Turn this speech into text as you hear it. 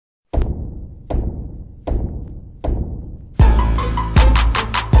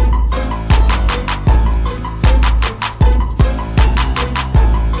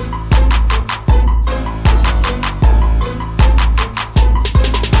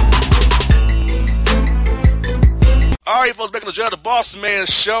All right, folks, back in the Jail, the Bossman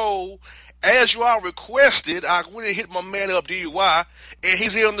show. As you all requested, I went and hit my man up, DUI, and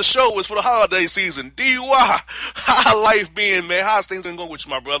he's here on the show. It's for the holiday season. DUI, how life been, man? How's things been going with you,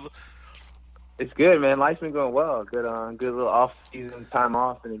 my brother? It's good, man. Life's been going well. Good little off-season time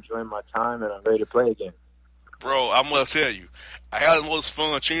off and enjoying my time, and I'm ready to play again. Bro, I must tell you, I had the most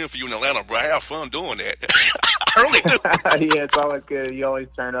fun cheering for you in Atlanta, bro. I have fun doing that. I really do. Yeah, it's always good. You always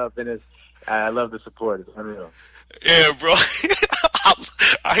turn up, and I love the support. It's unreal. Yeah, bro.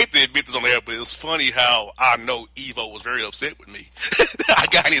 I hate to admit this on the air, but it's funny how I know Evo was very upset with me. I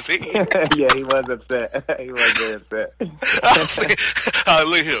got in his head. Yeah, he was upset. He was very upset. I said,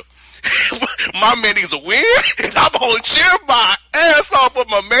 look here. My man needs a win, and I'm going to cheer my ass off for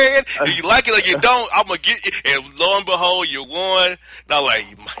my man. If you like it or you don't, I'm going to get you. And lo and behold, you won. And I'm like,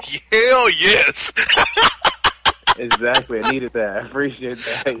 hell yes. Exactly. I needed that. I appreciate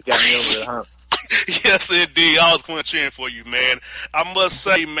that. You got me over the hump. Yes, indeed. I was going to cheer for you, man. I must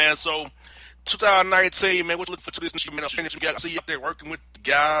say, man, so 2019, man, what you looking for this year, man? I see you up there working with the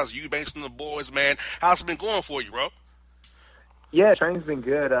guys, you Banks and the boys, man. How's it been going for you, bro? Yeah, training's been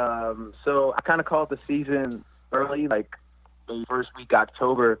good. So I kind of called the season early, like the first week,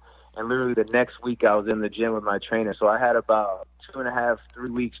 October, and literally the next week I was in the gym with my trainer. So I had about 2.5, 3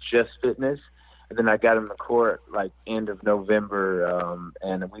 weeks just fitness. And then I got in the court like end of November,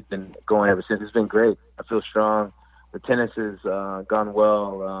 and we've been going ever since. It's been great. I feel strong. The tennis has gone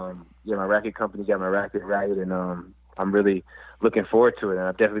well. My racket company got my racket right, and I'm really looking forward to it. And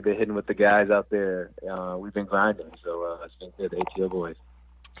I've definitely been hitting with the guys out there. We've been grinding, so it's been good. The ATO boys.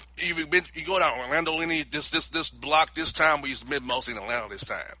 You go down to Orlando any this block this time? Where you've been mostly in Atlanta this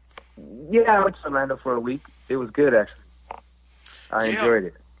time? Yeah, I went to Orlando for a week. It was good actually. I enjoyed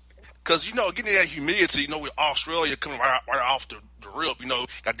it. Because, getting that humidity, with Australia coming right off the rip,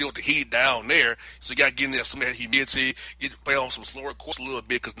 got to deal with the heat down there. So you got to get in there some of that humidity, play on some slower course a little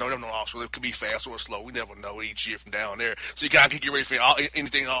bit because no Australia could be fast or slow. We never know each year from down there. So you got to get ready for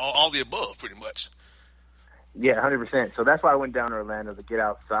all the above, pretty much. Yeah, 100%. So that's why I went down to Orlando to get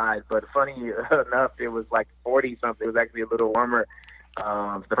outside. But funny enough, it was like 40-something. It was actually a little warmer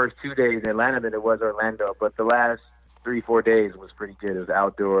the first 2 days in Atlanta than it was Orlando. But the last 3-4 days was pretty good. It was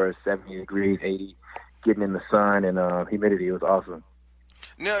outdoors, 70 degrees, 80, getting in the sun, and humidity. It was awesome.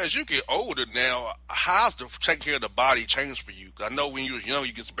 Now, as you get older now, how's the taking care of the body changed for you? I know when you was young,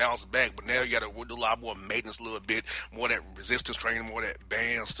 you get bounced back, but now you got to do a lot more maintenance a little bit, more of that resistance training, more of that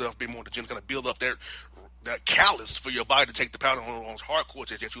band stuff, be more the gym's going to build up that callus for your body to take the power on those hard courts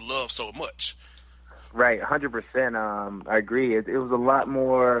that you love so much. Right, 100%. I agree. It was a lot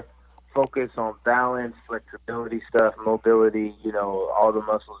more focus on balance, flexibility stuff, mobility, all the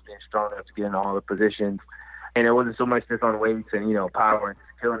muscles being strong enough to get in all the positions. And it wasn't so much just on weights and, power and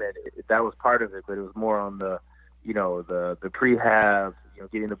just killing it. That was part of it, but it was more on the, the prehab,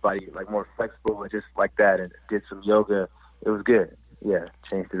 getting the body like more flexible and just like that, and did some yoga. It was good. Yeah,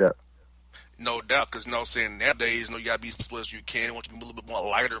 changed it up. No doubt, because nowadays, you got to be as split as you can. You want to be a little bit more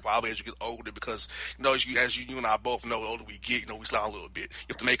lighter probably as you get older, because as you and I both know, the older we get, we slow a little bit. You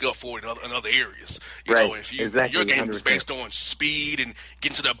have to make up for it in other areas. If exactly, your game 100%. is based on speed and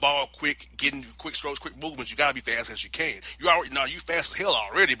getting to the ball quick, getting quick strokes, quick movements, you got to be fast as you can. You fast as hell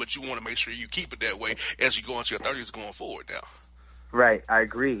already, but you want to make sure you keep it that way as you go into your 30s going forward now. Right, I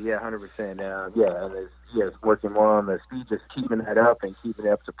agree. Yeah, 100%. It's working more on the speed, just keeping that up and keeping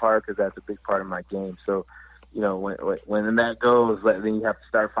it up to par, because that's a big part of my game. So, when that goes, then you have to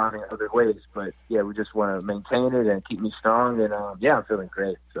start finding other ways. But yeah, we just want to maintain it and keep me strong. And I'm feeling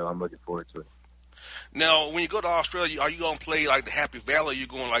great, so I'm looking forward to it. Now, when you go to Australia, are you going to play like the Happy Valley? Or are you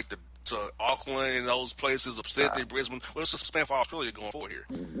going like to Auckland and those places, Sydney, Brisbane? What's the plan for Australia going forward here?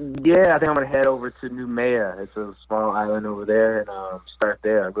 Yeah, I think I'm going to head over to Noumea. It's a small island over there, and start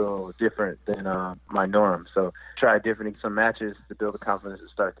there. A little different than my norm. So try different some matches to build the confidence to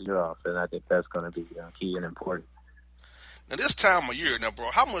start the year off, and I think that's going to be key and important. Now, this time of year,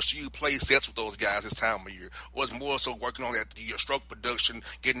 bro, how much do you play sets with those guys this time of year? Or is it more so working on your stroke production,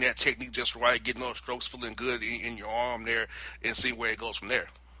 getting that technique just right, getting those strokes feeling good in your arm there, and seeing where it goes from there?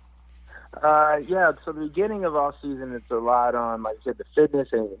 So the beginning of off season, it's a lot on, like you said, the fitness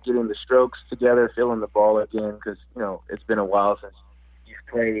and getting the strokes together, feeling the ball again, because, it's been a while since you've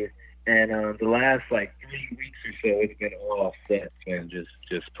played. And the last, 3 weeks or so, it's been all sets and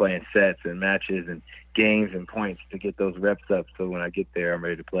just playing sets and matches and games and points to get those reps up, so when I get there, I'm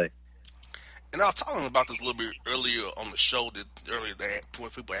ready to play. And I was talking about this a little bit earlier on the show. When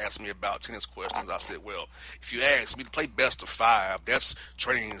people asked me about tennis questions, I said, well, if you ask me to play best of 5, that's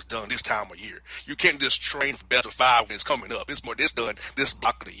training is done this time of year. You can't just train for best of 5 when it's coming up. It's done this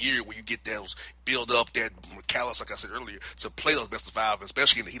block of the year where you get those build up that callous, like I said earlier, to play those best of five,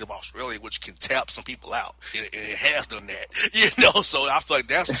 especially in the heat of Australia, which can tap some people out. And it has done that, So I feel like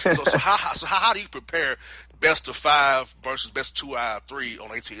that's so. How do you prepare best of five versus best 2 out of 3 on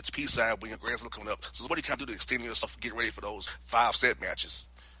the ATP side when your Grand Slam coming up? So what do you kind of do to extend yourself, get ready for those 5-set matches?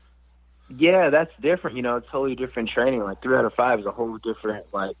 Yeah, that's different. It's totally different training. Like 3 out of 5 is a whole different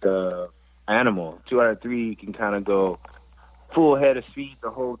animal. 2 out of 3 you can kind of go full head of speed the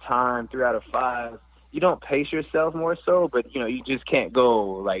whole time. 3 out of 5 you don't pace yourself more so, but you just can't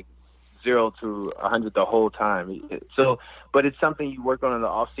go like 0 to 100 the whole time. So, but it's something you work on in the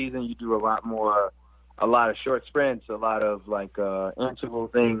off season. You do a lot of short sprints, a lot of interval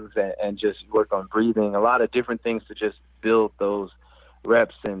things, and just work on breathing. A lot of different things to just build those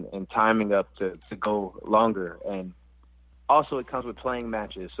reps and timing up to go longer. And also it comes with playing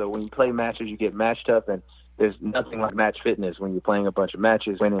matches. So when you play matches, you get matched up, and there's nothing like match fitness when you're playing a bunch of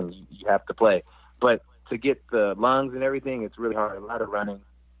matches. Winning, you have to play. But to get the lungs and everything, it's really hard. A lot of running,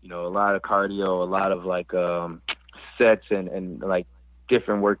 a lot of cardio, a lot of sets and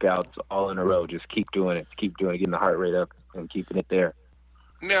different workouts all in a row. Just keep doing it, getting the heart rate up and keeping it there.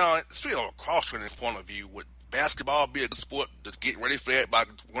 Now, speaking of a cross-training point of view, would basketball be a good sport to get ready for that by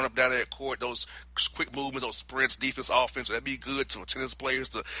running up down that court, those quick movements, those sprints, defense, offense? Would that be good to tennis players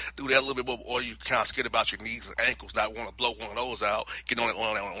to do that a little bit more, or are you kind of scared about your knees and ankles, not want to blow one of those out, getting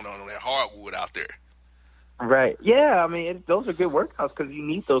on that hardwood out there? Right. Yeah, those are good workouts because you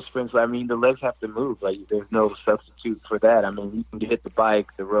need those sprints. The legs have to move. There's no substitute for that. You can hit the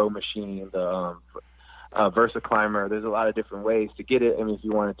bike, the row machine, the Versa climber. There's a lot of different ways to get it. If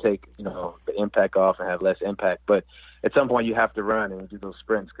you want to take, the impact off and have less impact, but at some point you have to run and do those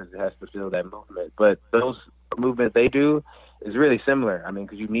sprints because it has to feel that movement. But those movements they do is really similar.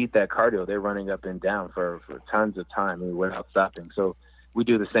 Because you need that cardio. They're running up and down for tons of time without stopping. So we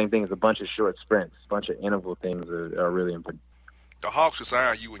do the same thing as a bunch of short sprints, a bunch of interval things are really important. The Hawks should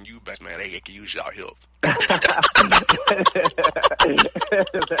sign you and Eubanks, man. They can use y'all help. That's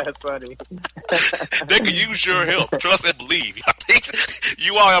funny. They can use your help. Trust and believe. I think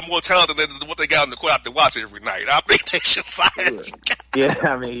you all have more talent than what they got on the court out to watch every night. I think they should sign you.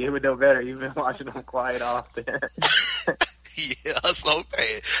 Yeah, you would know better. You've been watching them quiet often. Yeah, that's so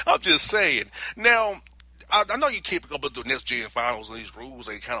bad. I'm just saying. Now, I know you keep up with the next gen finals and these rules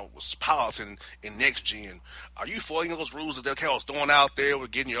they kind of was piloting in next gen. Are you following those rules that they're kind of throwing out there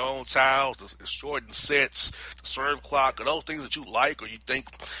with getting your own tiles, the shortened sets, the serve clock? Are those things that you like, or you think,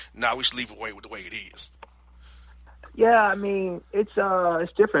 we should leave it away with the way it is? Yeah,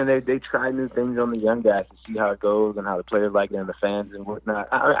 it's different. They try new things on the young guys to see how it goes and how the players like it and the fans and whatnot.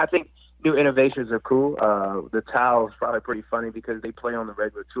 I think new innovations are cool. The towel is probably pretty funny because they play on the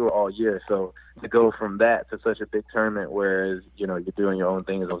regular tour all year. So to go from that to such a big tournament, whereas, you're doing your own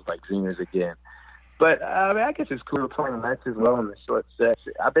thing, it was like juniors again. But, I guess it's cool playing matches as well in the short sets.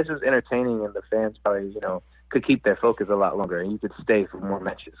 I bet it was entertaining, and the fans probably, could keep their focus a lot longer, and you could stay for more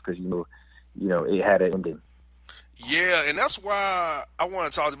matches because, it had an ending. Yeah, and that's why I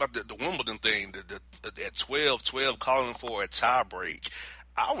want to talk about the Wimbledon thing, that 12-12 calling for a tie break.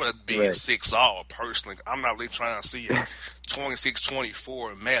 I would be a 6-all personally. I'm not really trying to see a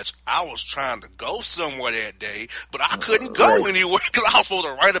 26-24 match. I was trying to go somewhere that day, but I couldn't go anywhere because I was supposed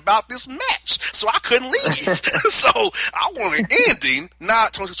to write about this match, so I couldn't leave. So I want an ending,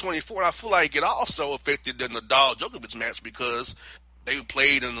 not 26-24. And I feel like it also affected the Nadal-Djokovic match because they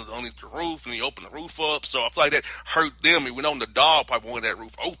played underneath the roof, and he opened the roof up. So I feel like that hurt them. And we know Nadal probably wanted that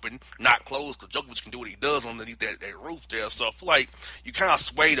roof open, not closed, because Djokovic can do what he does underneath that roof there. So I feel like you kind of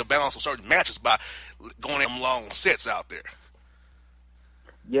sway the balance of certain matches by going them long sets out there.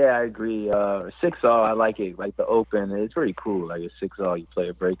 Yeah, I agree. 6-all, I like it. Like the Open, it's pretty cool. Like a 6-all, you play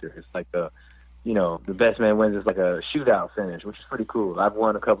a breaker. It's like the best man wins. It's like a shootout finish, which is pretty cool. I've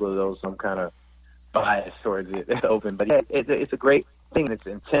won a couple of those, so I'm kind of biased towards it. It's Open, but yeah, it's a great thing. It's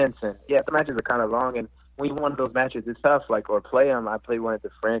intense, and yeah, the matches are kind of long. And when you win those matches, it's tough. Or play them. I played one at the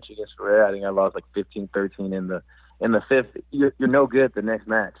French against Ferrer. I think I lost 15-13 in the fifth. You're no good the next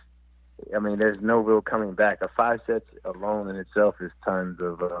match. There's no real coming back. A 5 sets alone in itself is tons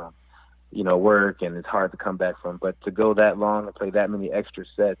of work, and it's hard to come back from. But to go that long and play that many extra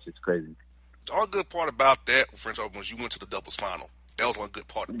sets, it's crazy. The only good part about that French Open was you went to the doubles final. That was one good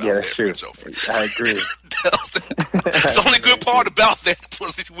part about that true. French Open. I agree. That's the only good part about that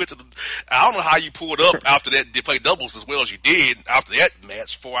was that you went to the. I don't know how you pulled up after that. They played doubles as well as you did after that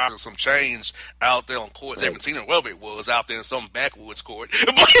match. 4 hours and some change out there on court 17 or whatever it was out there in some backwoods court.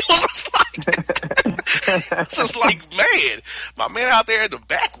 But it was just like, man, my man out there in the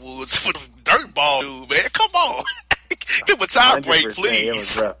backwoods with this dirt ball dude, man. Come on, give him a tie break,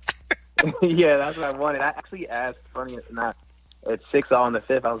 please. Yeah, that's what I wanted. I actually asked, funny enough, at 6 all in the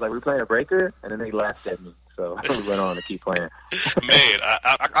fifth, I was like, "We're playing a breaker," and then they laughed at me. So we went on to keep playing. Man,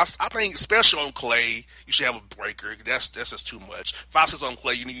 I think especially on clay, you should have a breaker. That's just too much. 5-6 on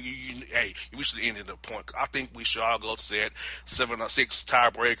clay, hey, we should end at the point. I think we should all go to that 7-6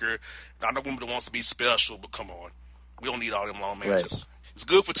 tiebreaker. I know women wants to be special, but come on, we don't need all them long matches. Right. It's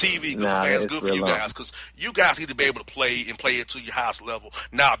good for TV, good for fans, good for you guys, because you guys need to be able to play and play it to your highest level,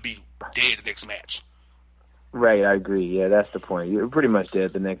 not be dead the next match. Right, I agree. Yeah, that's the point. You're pretty much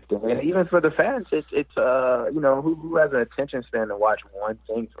dead the next day. And even for the fans, it's who has an attention span to watch one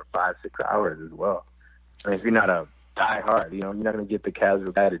thing for 5-6 hours as well? I mean, if you're not a die-hard, you're not going to get the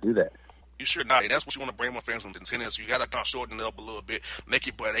casual guy to do that. You sure not. And that's what you want to bring more fans from tennis. You got to kind of shorten it up a little bit, make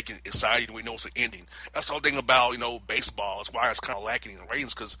it but they can excite you. We know it's an ending. That's the whole thing about baseball. It's why it's kind of lacking in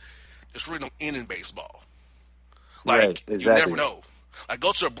ratings because there's really no end in baseball. Like right, exactly. You never know. Like,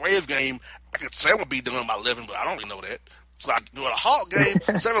 go to a Brave game, I could say I'm going to be done by 11, but I don't really know that. So, like, a Hawk game,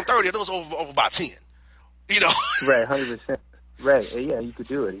 7:30, it was over by 10. Right, 100%. Right, yeah, you could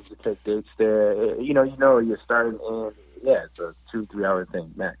do it. You could take dates there. You're starting in, it's a 2-3 hour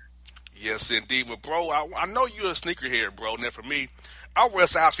thing, max. Yes, indeed. But, bro, I know you're a sneakerhead, bro. And then for me, I wear a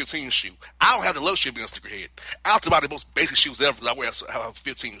size 15 shoe. I don't have the luxury of being a sneakerhead. I have to buy the most basic shoes ever because I wear a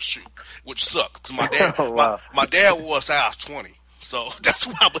 15 shoe, which sucks. Because my dad, wow. my dad wore a size 20. So that's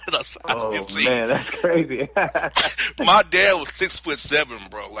why I wear a size 15. Man, that's crazy. My dad was 6'7",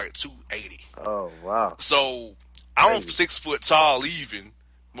 bro, like 280. Oh, wow. So I'm 6 foot tall even,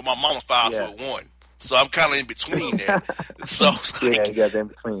 but my mama's 5'1". So I'm kind of in between there. So it's like, you got in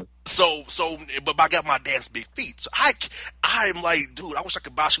between. But I got my dad's big feet. So I'm like, dude, I wish I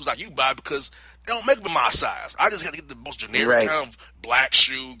could buy shoes like you buy because they don't make them my size. I just got to get the most generic kind of black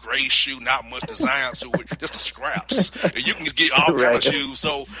shoe, gray shoe, not much design to it, just the scraps. And you can just get all kind of shoes.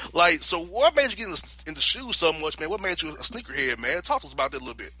 So what made you get into shoes so much, man? What made you a sneakerhead, man? Talk to us about that a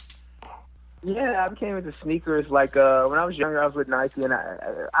little bit. Yeah, I became into sneakers like when I was younger. I was with Nike, and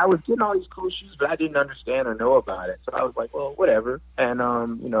I was getting all these cool shoes, but I didn't understand or know about it. So I was like, well, whatever. And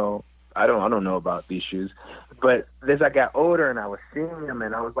I don't know about these shoes. But as I got older and I was seeing them,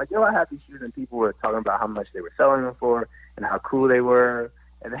 and I was like, I have these shoes, and people were talking about how much they were selling them for and how cool they were,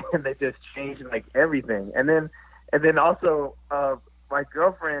 and then they just changed like everything. And then also my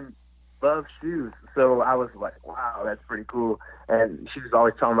girlfriend loves shoes, so I was like, wow, that's pretty cool. And she was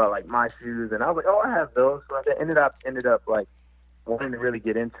always talking about like my shoes, and I was like, I have those. So I ended up like wanting to really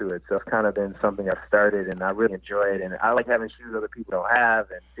get into it. So it's kind of been something I've started, and I really enjoy it. And I like having shoes other people don't have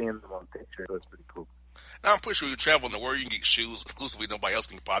and seeing them on pictures. So it's pretty cool. Now, I'm pretty sure you travel in the world, you can get shoes exclusively nobody else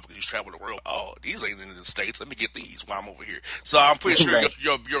can buy because you travel the world. Oh, these ain't in the States. Let me get these while I'm over here. So I'm pretty sure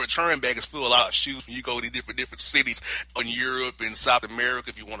your return bag is full of a lot of shoes when you go to different cities in Europe and South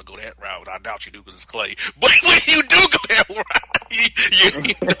America if you want to go that route. I doubt you do because it's clay. But when you do go that route,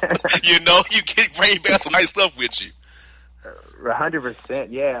 you can bring back some nice stuff with you. 100%,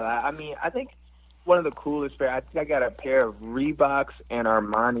 yeah. I mean, I think one of the coolest pairs, I think I got a pair of Reeboks and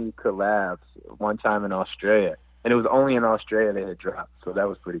Armani collabs one time in Australia. And it was only in Australia they had dropped, so that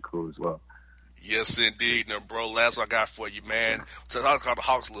was pretty cool as well. Yes, indeed. Now, bro, last one I got for you, man. So I'll call the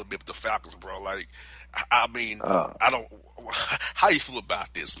Hawks a little bit, but the Falcons, bro. Like, I mean, I don't. How you feel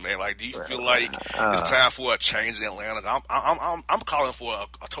about this, man? Like, do you feel like it's time for a change in Atlanta? I'm calling for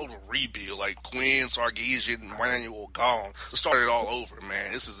a total rebuild. Like Quinn, Sarkisian, and Manuel gone to start it all over,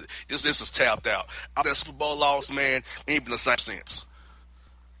 man. This is tapped out. After that Super Bowl loss, man, we ain't been the same since.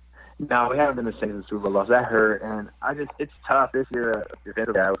 No, we haven't been the same as the Super Bowl loss. That hurt, and it's tough this year.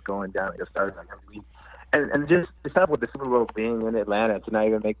 The guy was going down. It started like every week. And just it's tough with the Super Bowl being in Atlanta to not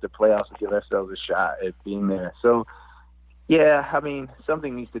even make the playoffs and give ourselves a shot at being there. So, yeah, I mean,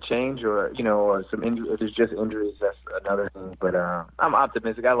 something needs to change, or some injury. If it's just injuries, that's another thing. But I'm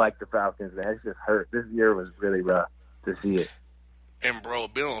optimistic. I like the Falcons, man. It's just hurt. This year was really rough to see it. And bro,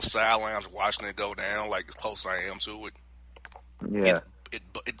 being on the sidelines watching it go down, like as close as I am to it, yeah,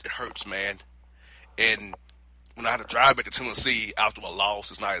 it hurts, man. And when I had to drive back to Tennessee after a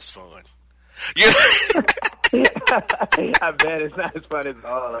loss, it's not as fun. Yeah. I bet it's not as fun as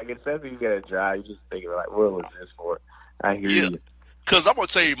all. Like, especially you gotta drive, you just thinking like, what was this for? I hear you. Because I'm gonna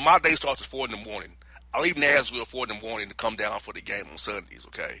tell you, my day starts at 4 in the morning. I leave Nashville at 4 in the morning to come down for the game on Sundays.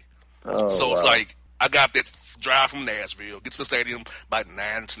 Okay. Oh, so it's wow. like I got that drive from Nashville, get to the stadium by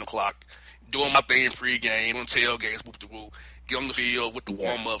 9, 10 o'clock, doing my thing pregame, on tailgates, whoop the whoop, get on the field with the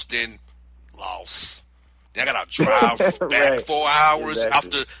warm ups, then loss. Then I gotta drive back 4 hours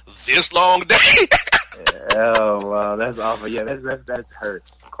after this long day. Oh wow, that's awful. Yeah, that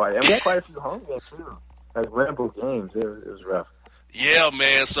hurts quite. And we had quite a few home games too, like winnable games. It was rough. Yeah,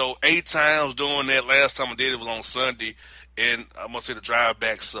 man. So 8 times doing that. Last time I did it was on Sunday, and I must say the drive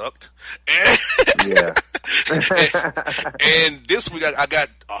back sucked. And, Yeah. and this week I got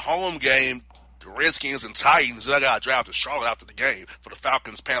a home game, the Redskins and Titans. And I got to drive to Charlotte after the game for the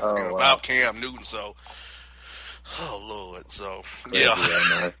Falcons Panthers game without Cam Newton. So, oh Lord. So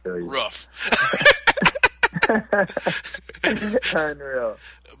yeah, rough. Unreal.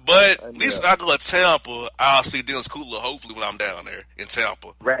 But at least when I go to Tampa, I'll see Dennis Cooler hopefully when I'm down there in Tampa.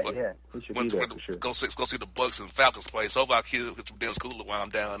 Right, but yeah. We should be there for sure. Go see the Bucks and Falcons play. So hopefully I'll get some Dennis Cooler while I'm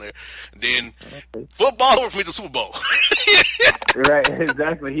down there. And then football over for me to Super Bowl. Right,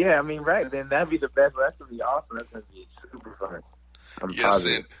 exactly. Yeah, I mean, right. Then that'd be the best. That's going to be awesome. That's going to be super fun. I'm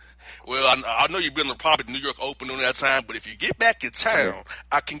positive. Well, I know you've been to probably the New York Open during that time, but if you get back in town,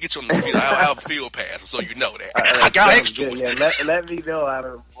 I can get you on the field. I'll have a field pass, so you know that. I got extra ones. Yeah, let me know. I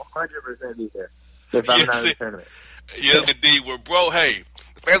will 100% be there if I'm not in the tournament. Yes, indeed. Well, bro, hey,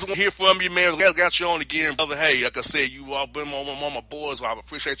 the fans want to hear from you, man. I got you on again, brother. Hey, like I said, you all been on my boys. So I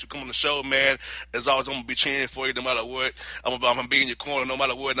appreciate you coming on the show, man. As always, I'm going to be cheering for you no matter what. I'm going to be in your corner no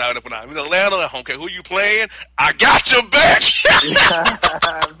matter what. Now, when I'm in Atlanta, I don't care who you playing. I got your back.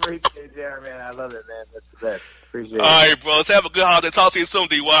 I appreciate it, Jeremy, man. I love it, man. That's the best. Appreciate it. All right, bro. Let's have a good holiday. Talk to you soon,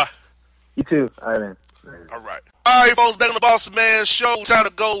 DY. You too. All right, man. All right. All right, folks, back on the Bossman Show. Time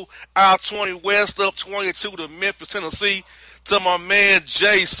to go out 20 West, up 22 to Memphis, Tennessee. To my man,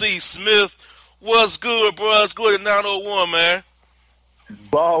 J.C. Smith. What's good, bro? It's good at 901, man.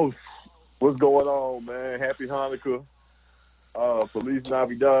 Boss, what's going on, man? Happy Hanukkah. Feliz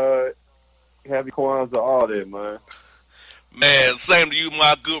Navidad. Happy Kwanzaa, all that, man. Man, same to you,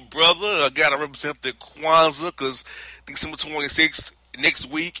 my good brother. I got to represent the Kwanzaa because December 26th,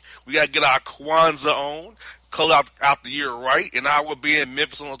 next week, we got to get our Kwanzaa on. Close out the year right, and I will be in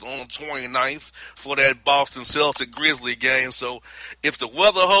Memphis on the 29th for that Boston Celtic Grizzly game. So if the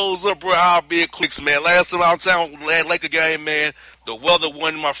weather holds up, bro, I'll be at Clicks, man. Last time I was in town, Laker game, man, the weather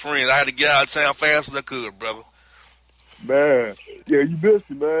wasn't my friend. I had to get out of town fast as I could, brother. Man, yeah, you missed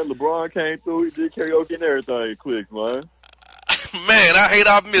it, man. LeBron came through, he did karaoke and everything at Clicks, man. Man, I hate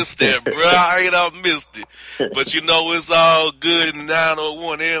I missed that, bro. I hate I missed it. But, you know, it's all good in the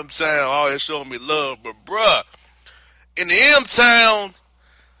 901 M-Town. Always showing me love. But, bro, in the M-Town,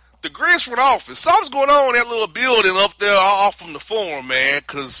 the Grizz front office, something's going on in that little building up there off from the Forum, man,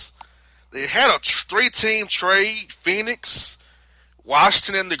 because they had a 3-team trade, Phoenix,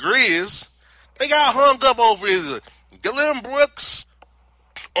 Washington, and the Grizz. They got hung up over either Dylan Brooks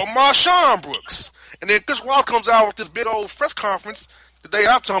or Marshawn Brooks. And then Chris Wallace comes out with this big old press conference the day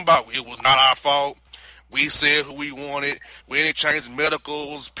I'm talking about it was not our fault. We said who we wanted. We didn't change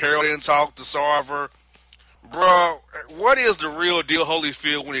medicals. Perry didn't talk to Sarver. Bro, what is the real deal,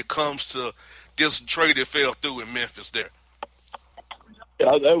 Holyfield, when it comes to this trade that fell through in Memphis there?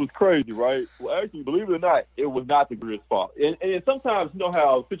 Yeah, that was crazy, right? Well, actually, believe it or not, it was not the Grizz fault. And sometimes, you know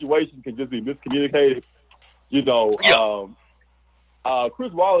how situations can just be miscommunicated. You know,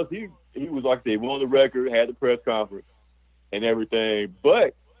 Chris Wallace, he was like they went on the record, had the press conference and everything.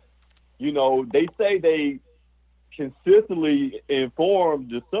 But, you know, they say they consistently informed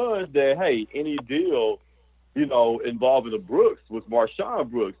the Suns that, hey, any deal, you know, involving the Brooks was Marshawn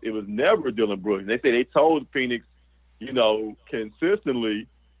Brooks. It was never Dylan Brooks. They say they told Phoenix, you know, consistently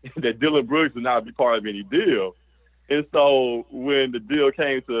that Dylan Brooks would not be part of any deal. And so when the deal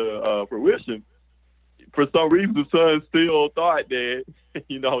came to fruition, for some reason, the Suns still thought that,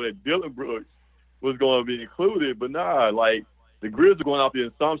 you know, that Dylan Brooks was going to be included. But nah, like, the Grizz are going off the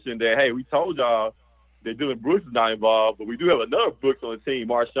assumption that, hey, we told y'all that Dylan Brooks is not involved, but we do have another Brooks on the team,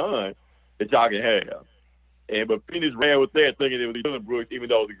 Marshawn, that y'all can have. But Phoenix ran with that, thinking it was Dylan Brooks, even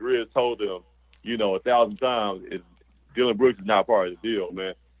though the Grizz told them, you know, 1,000 times, Dylan Brooks is not part of the deal,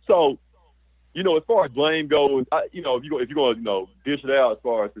 man. So, you know, as far as blame goes, you know, if you're going to, you know, dish it out as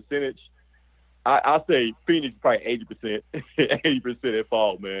far as percentage, I say Phoenix probably 80%, 80% at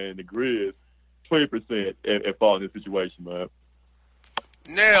fault, man. The Grizz, 20% at fault in this situation, man.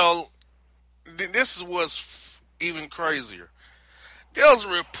 Now, this is what's even crazier. There was a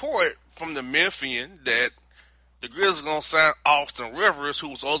report from the Memphian that the Grizz are going to sign Austin Rivers, who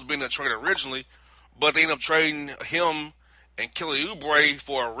was supposed to be in the trade originally, but they ended up trading him and Kelly Oubre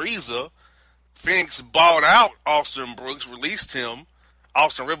for Ariza. Phoenix bought out Austin Rivers, released him,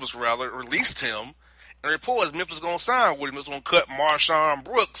 and the report is Memphis going to sign with him. It's going to cut Marshawn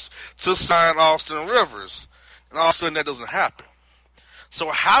Brooks to sign Austin Rivers. And all of a sudden that doesn't happen.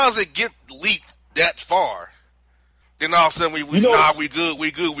 So how does it get leaked that far? Then all of a sudden we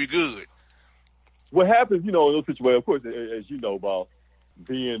good. What happens, you know, in those situations, of course, as you know, about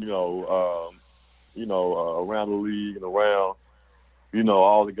being, around the league and around,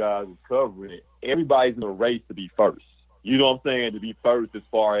 all the guys is covering it. Everybody's in a race to be first. You know what I'm saying? To be first as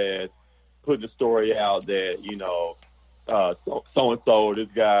far as putting a story out that, so-and-so, this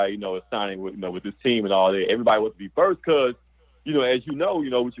guy, is signing with this team and all that. Everybody wants to be first because, as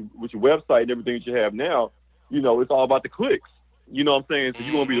with your website and everything that you have now, it's all about the clicks. You know what I'm saying? So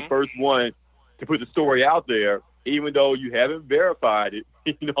you want to be the first one to put the story out there, even though you haven't verified it.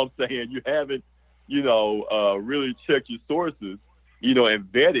 You know what I'm saying? You haven't, really checked your sources,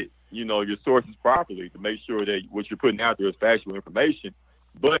 and vetted, your sources properly to make sure that what you're putting out there is factual information.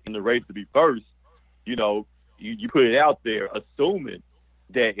 But in the race to be first, you put it out there assuming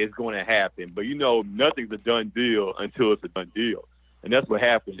that it's going to happen. But, nothing's a done deal until it's a done deal. And that's what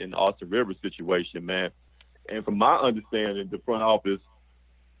happened in the Austin Rivers situation, man. And from my understanding, the front office,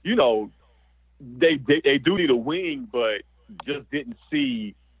 they do need a wing, but just didn't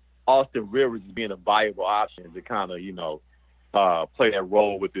see Austin Rivers as being a viable option to kind of, play that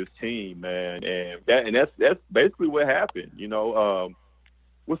role with this team, man. And that's basically what happened.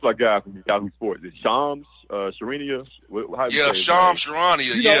 What's my guy from Yahoo Sports? Is it Shams Charania? Yeah, Shams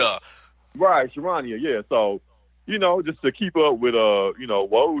Charania, yeah. Right, Charania, yeah. So, just to keep up with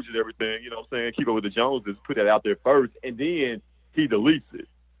Woj and everything, keep up with the Joneses, put that out there first, and then he deletes it.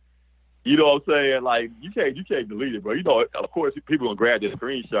 You know what I'm saying? Like, you can't delete it, bro. Of course, people gonna grab that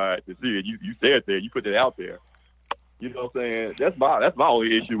screenshot to see it. You said that, you put it out there. You know what I'm saying? That's my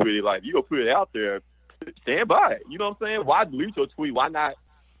only issue with it. Like, you gonna put it out there, stand by it. You know what I'm saying? Why delete your tweet? Why not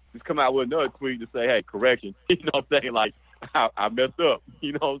just come out with another tweet to say, hey, correction? You know what I'm saying? Like, I messed up.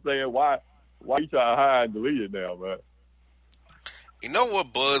 You know what I'm saying? Why you try to hide and delete it now, man? You know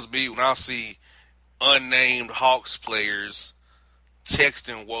what buzzed me when I see unnamed Hawks players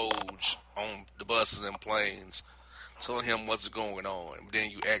texting Woj on the buses and planes, telling him what's going on. And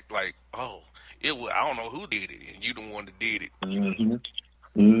then you act like, oh, I don't know who did it, and you the one that did it. Mm-hmm.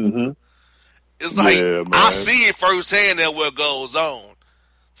 Mm-hmm. It's like, I see it firsthand that what goes on.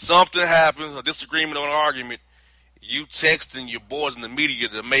 Something happens, a disagreement or an argument, you texting your boys in the media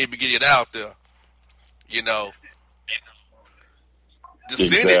to maybe get it out there. Just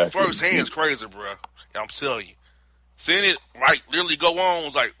seeing it firsthand is crazy, bro. I'm telling you. Seeing it, literally go on,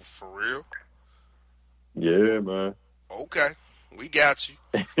 was like, for real? Yeah, man. Okay. We got you.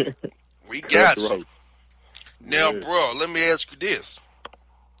 We got you. Right. Now, bro, let me ask you this.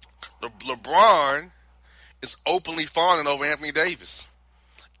 LeBron is openly fawning over Anthony Davis.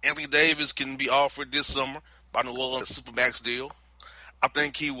 Anthony Davis can be offered this summer by New Orleans a Supermax deal. I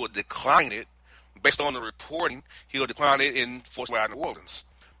think he will decline it. Based on the reporting, he'll decline it in Fort Worth, New Orleans.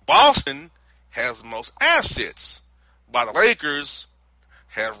 Boston has the most assets. By the Lakers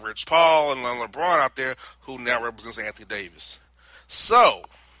have Rich Paul and LeBron out there who now represents Anthony Davis. So,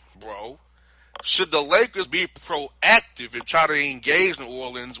 bro, should the Lakers be proactive and try to engage New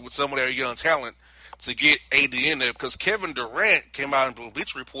Orleans with some of their young talent to get AD in there? Because Kevin Durant came out in the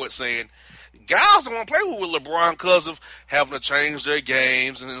Bleacher Report saying guys don't want to play with LeBron because of having to change their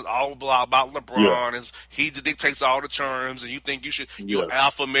games and all blah about LeBron. Yeah. And he dictates all the terms, and you think you're an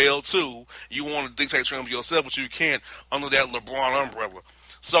alpha male too. You want to dictate terms yourself, but you can't under that LeBron umbrella.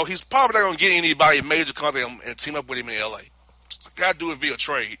 So he's probably not going to get anybody major contract and team up with him in LA. Got to do it via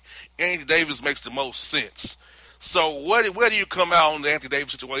trade. Anthony Davis makes the most sense. So where do you come out on the Anthony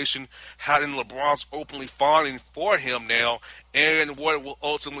Davis situation? How then LeBron's openly fawning for him now, and what will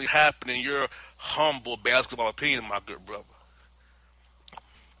ultimately happen in your humble basketball opinion, my good brother?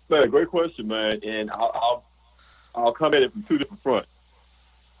 Man, great question, man. And I'll come at it from two different fronts.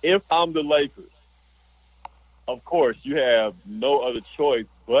 If I'm the Lakers, of course, you have no other choice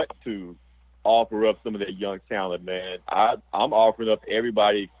but to offer up some of that young talent, man. I'm offering up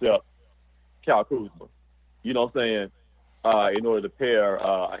everybody except Kyle Kuzma. You know what I'm saying? In order to pair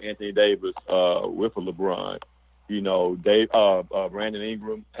Anthony Davis with a LeBron. Brandon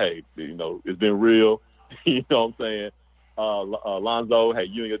Ingram, hey, it's been real. You know what I'm saying? Lonzo, hey,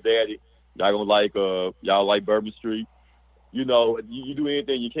 you and your daddy, y'all like Bourbon Street. You do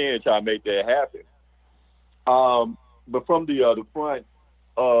anything you can to try to make that happen. But from the front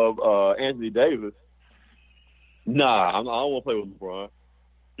of Anthony Davis, I don't want to play with LeBron.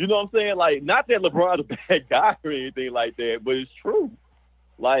 You know what I'm saying? Like, not that LeBron's a bad guy or anything like that, but it's true.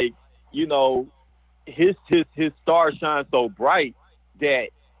 Like, his star shines so bright that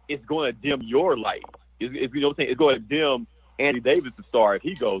it's going to dim your light. You know what I'm saying? It's going to dim Anthony Davis' star if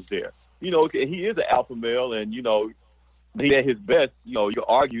he goes there. He is an alpha male, and he's at his best. You could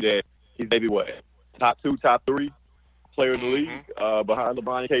argue that he's maybe top 2, top 3 player in the league behind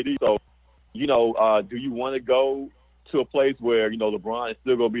LeBron and KD. So, do you want to go to a place where LeBron is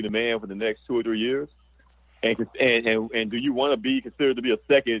still going to be the man for the next 2 or 3 years? And do you want to be considered to be a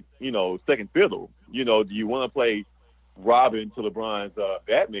second fiddle? Do you want to play Robin to LeBron's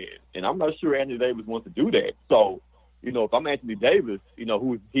Batman? And I'm not sure Anthony Davis wants to do that. So, if I'm Anthony Davis, he's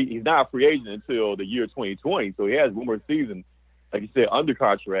not a free agent until the year 2020, so he has one more season, like you said, under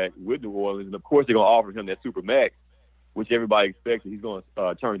contract with New Orleans, and of course they're going to offer him that super max, which everybody expects that he's going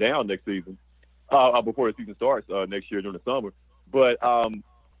to turn down next season, before the season starts next year during the summer. But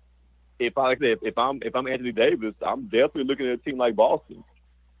if I'm Anthony Davis, I'm definitely looking at a team like Boston.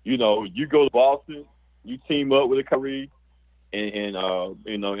 You go to Boston, you team up with a Kyrie, and all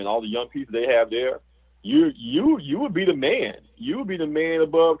the young pieces they have there. You would be the man. You would be the man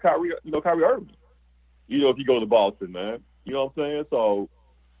above Kyrie Irving. If you go to Boston, man. You know what I'm saying? So,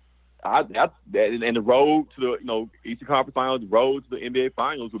 and the road to the Eastern Conference Finals, the road to the NBA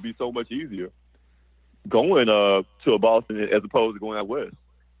Finals would be so much easier going to a Boston as opposed to going out west.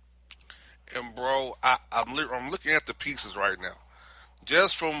 And bro, I'm looking at the pieces right now.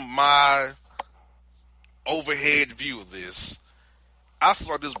 Just from my overhead view of this, I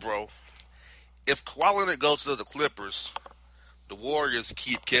feel like this, bro. If Kawhi Leonard goes to the Clippers, the Warriors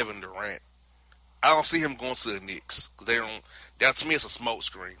keep Kevin Durant. I don't see him going to the Knicks because they don't. That to me, it's a smoke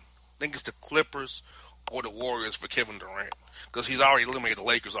screen. I think it's the Clippers or the Warriors for Kevin Durant because he's already eliminated the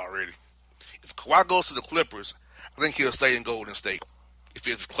Lakers already. If Kawhi goes to the Clippers, I think he'll stay in Golden State.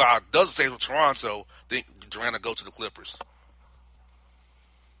 If Kawhi doesn't stay with Toronto, I think Durant will go to the Clippers.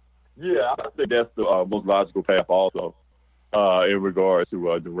 Yeah, I think that's the most logical path also in regard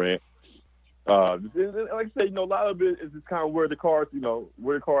to Durant. Like I said, a lot of it is just kind of where the cards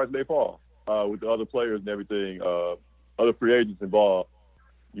may fall with the other players and everything, other free agents involved.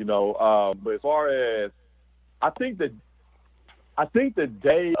 But as far as I think the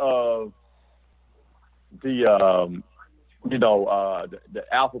day of the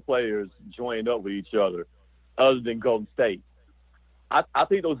alpha players joining up with each other than Golden State, I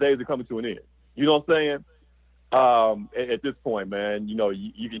think those days are coming to an end. You know what I'm saying? At this point, man,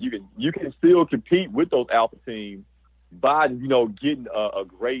 you can still compete with those alpha teams by getting a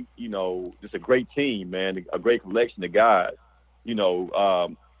great just a great team, man, a great collection of guys. And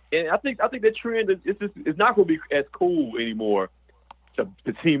I think that trend is not going to be as cool anymore to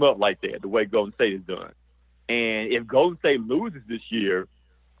team up like that the way Golden State is done. And if Golden State loses this year,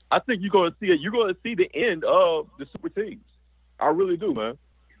 I think you're going to see the end of the super teams. I really do, man.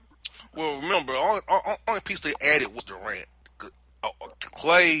 Well, remember, only piece they added was Durant.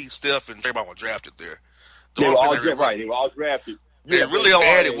 Clay, Steph, and Draymond were drafted there. They were all drafted. They really all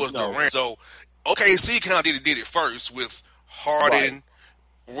added was Durant. So OKC kind of did it first with Harden,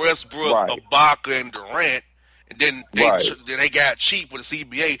 Westbrook, Ibaka, and Durant. And then they got cheap with the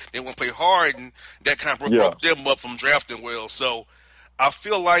CBA. They want to play Harden. That kind of broke them up from drafting well. So I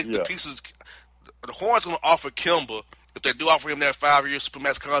feel like the pieces, the Hornets going to offer Kemba. If they do offer him that 5-year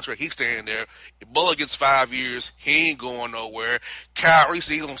supermax contract, he's staying there. If Butler gets 5 years, he ain't going nowhere. Kyrie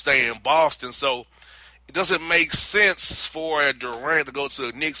said he's going to stay in Boston. So it doesn't make sense for Durant to go to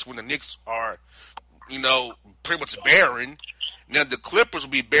the Knicks when the Knicks are, pretty much barren. Now the Clippers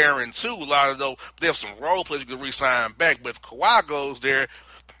will be barren too. A lot of those, they have some role players you can re-sign back. But if Kawhi goes there,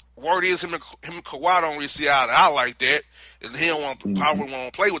 word is him and Kawhi don't really see eye to eye like that, and he probably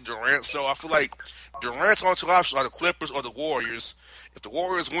won't play with Durant. So I feel like Durant's only two options are the Clippers or the Warriors. If the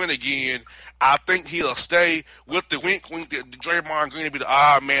Warriors win again, I think he'll stay with the wink that Draymond Green will be the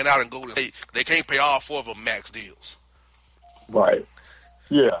odd man out and Golden State. They can't pay all four of them max deals. Right.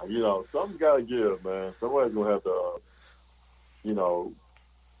 Yeah, something's got to give, man. Somebody's going to have to,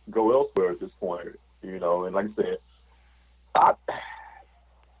 go elsewhere at this point, and like I said,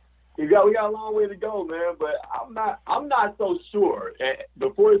 we got a long way to go, man. But I'm not so sure. And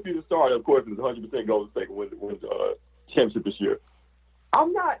before the season started, of course, it was 100% Golden State wins the championship this year.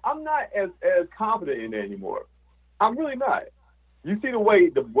 I'm not as confident in that anymore. I'm really not. You see the way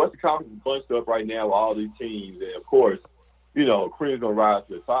the Western Conference is bunched up right now with all these teams, and of course, Cream's gonna rise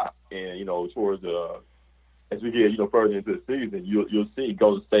to the top. And towards as we get further into the season, you'll see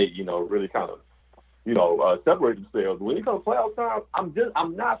Golden State really kind of separate themselves. When it comes to playoff time,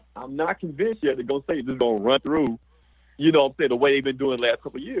 I'm not convinced yet that Golden State is just gonna run through, the way they've been doing the last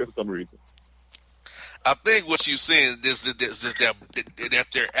couple of years for some reason. I think what you're saying is that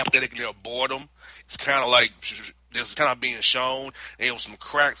they're athletic and their boredom. It's kind of like this kind of being shown. There was some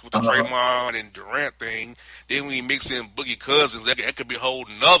cracks with the Draymond and Durant thing. Then when you mix in Boogie Cousins, that could be a whole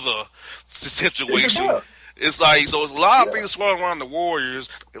nother situation. It's like, so it's a lot of things swirling around the Warriors.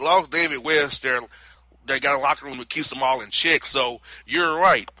 They lost David West. They got a locker room that keeps them all in check. So you're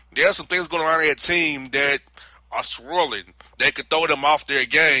right. There's some things going around that team that are swirling. They could throw them off their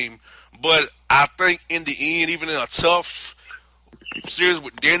game. But I think in the end, even in a tough series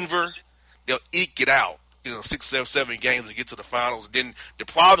with Denver, they'll eke it out. 6, 7 games to get to the finals. Then they're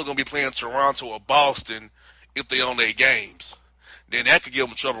probably going to be playing Toronto or Boston if they own their games. Then that could give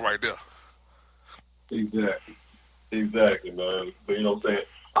them trouble right there. Exactly, man. But you know what I'm saying?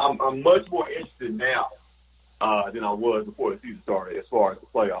 I'm much more interested now than I was before the season started as far as the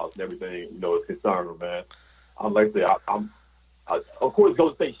playoffs and everything, is concerned, man. Like I said, of course,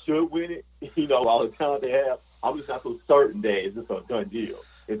 Golden State should win it, all the talent they have. I'm just not so certain that it's just a done deal.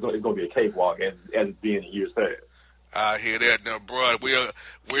 It's going to be a cakewalk as it's been in years past. I hear that now, bro. We're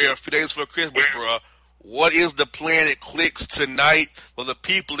a few days for Christmas, bro. What is the plan at Clicks tonight for the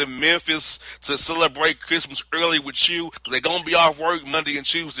people in Memphis to celebrate Christmas early with you? Because they're going to be off work Monday and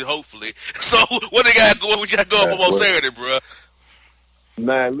Tuesday, hopefully. So what they got going? What you got going for on Saturday, bro?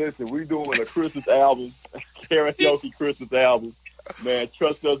 Man, listen, we doing a Christmas album, karaoke Christmas album. Man,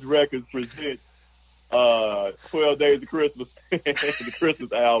 Trust Us Records presents 12 Days of Christmas, the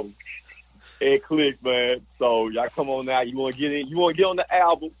Christmas album. It Clicks, man. So y'all come on out. You want to get in? You want to get on the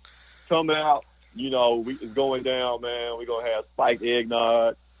album? Come out. It's going down, man. We're going to have spiked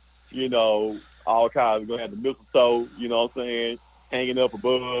eggnog, all kinds. We're going to have the mistletoe, you know what I'm saying, hanging up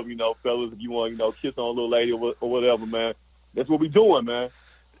above, fellas, if you want, kiss on a little lady or whatever, man. That's what we're doing, man.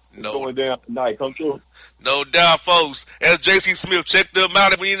 It's going down tonight. Come through. No doubt, folks. As J.C. Smith, check them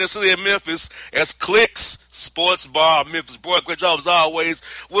out if you're in the city of Memphis. As Clicks Sports Bar, Memphis. Boy, great job as always.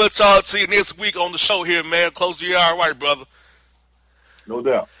 We'll talk to you next week on the show here, man. Close to your all right, brother. No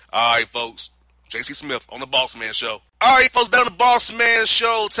doubt. All right, folks. J.C. Smith on the Bossman Show. All right, folks, back on the Bossman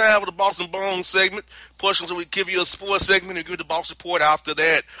Show. Time for the Boss and Bone segment. Portions where we give you a sports segment and give the boss report after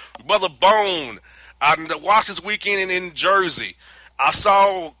that. Brother Bone, I watched this weekend in Jersey. I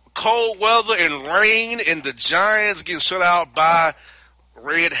saw cold weather and rain and the Giants getting shut out by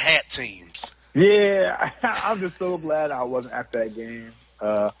red hat teams. Yeah, I'm just so glad I wasn't at that game.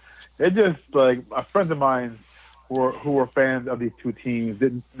 It just, like, friends of mine who were fans of these two teams,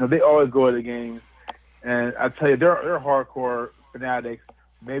 they always go to the games, and I tell you, they're hardcore fanatics.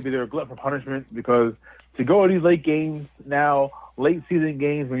 Maybe they're a glut for punishment because to go to these late games now, late season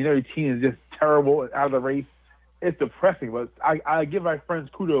games when your team is just terrible and out of the race, it's depressing. But I give my friends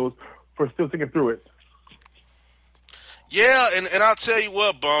kudos for still sticking through it. Yeah, and I'll tell you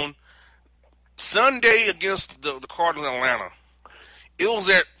what, Bone. Sunday against the Cardinals in Atlanta, it was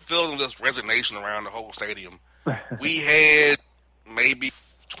that feeling of just resignation around the whole stadium. We had maybe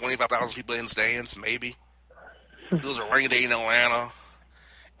 25,000 people in the stands, maybe. It was a rainy day in Atlanta.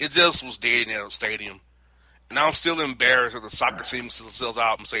 It just was dead in that stadium. And I'm still embarrassed that the soccer team still sells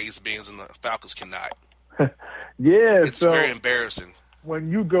out Mercedes-Benz and the Falcons cannot. Yeah, it's very embarrassing. When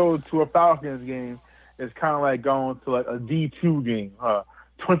you go to a Falcons game, it's kind of like going to like a D2 game.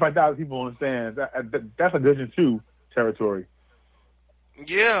 25,000 people in the stands. That's a Division II territory.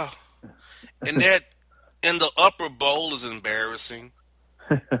 Yeah. And the upper bowl is embarrassing.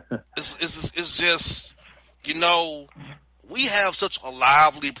 It's just, we have such a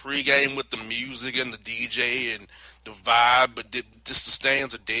lively pregame with the music and the DJ and the vibe, but just the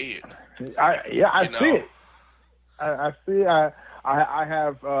stands are dead. I see it. I see. I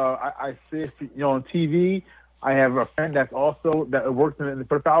see it. On TV. I have a friend that works for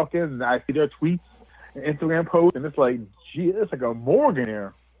the Falcons, and I see their tweets and Instagram posts, and it's like, gee, it's like a morgue in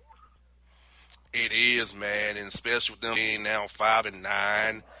here. It is, man, and especially with them being now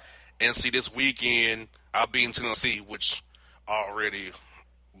 5-9. And see, this weekend I'll be in Tennessee, which already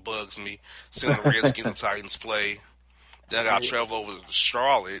bugs me. Seeing the Redskins and Titans play. Then I got to travel over to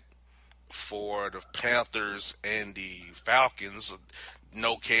Charlotte for the Panthers and the Falcons.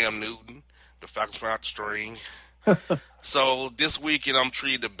 No Cam Newton. The Falcons went out the string. So this weekend I'm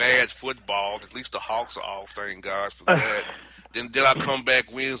treated to bad football. At least the Hawks are off, thank God for that. Then I come back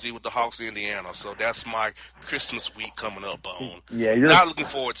Wednesday with the Hawks in Indiana. So that's my Christmas week coming up, Bone. Yeah, you're not looking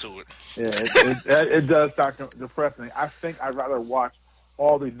forward to it. Yeah, it does sound depressing. I think I'd rather watch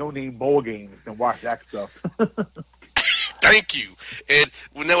all the no-name bowl games than watch that stuff. Thank you. And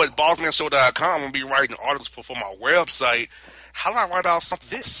when they were at BossmanShow.com, I'm going to be writing articles for my website. How do I write out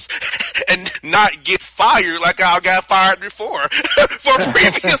something this and not get fired like I got fired before for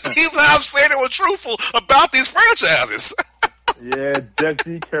previous seasons? I'm saying it was truthful about these franchises. Yeah, just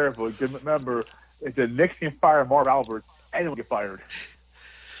be careful. Remember, if the Knicks can fire Marv Albert, anyone can get fired.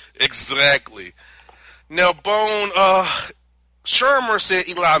 Exactly. Now, Bone, Shermer said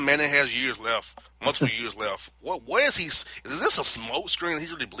Eli Manning has years left, multiple years left. What is he? Is this a smoke screen? He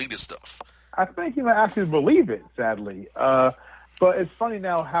really believe this stuff. I think he might actually believe it, sadly. But it's funny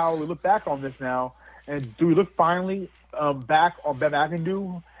now how we look back on this now, and do we look finally back on Ben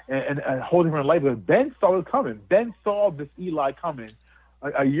McAdoo and a whole different life. Because Ben saw it coming. Ben saw this Eli coming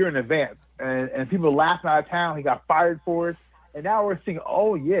a year in advance, and people laughing out of town. He got fired for it, and now we're thinking,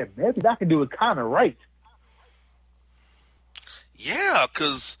 oh yeah, maybe that can do it kind of right. Yeah,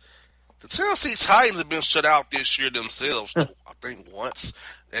 because the Tennessee Titans have been shut out this year themselves, I think once,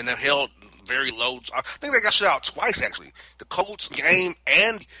 and they've held very low. I think they got shut out twice, actually. The Colts game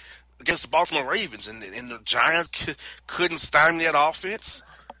and against the Baltimore Ravens, and the Giants couldn't stymie that offense.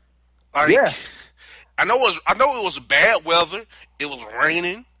 Like, Yeah. I know it was bad weather. It was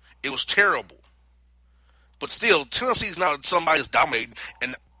raining. It was terrible. But still, Tennessee's not somebody's dominating.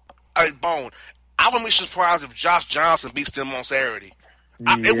 And Bone, I wouldn't be surprised if Josh Johnson beats them on Saturday.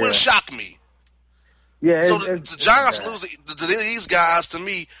 It wouldn't shock me. Yeah. So the Giants lose to these guys, to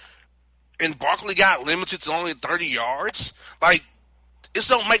me, and Barkley got limited to only 30 yards. Like, it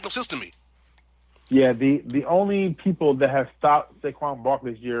don't make no sense to me. Yeah, the only people that have stopped Saquon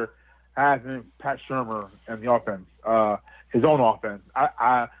Barkley this year has been Pat Shurmur and the offense, his own offense.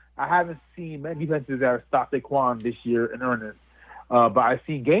 I haven't seen many defenses that have stopped Saquon this year in earnest, but I've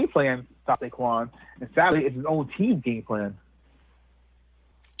seen game plans stop Saquon, and sadly, it's his own team's game plan.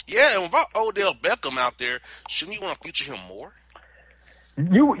 Yeah, and without Odell Beckham out there, shouldn't you want to feature him more?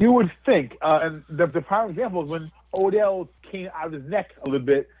 You would think, and the prime example is when Odell came out of his neck a little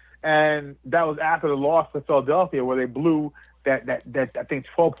bit, and that was after the loss to Philadelphia, where they blew that I think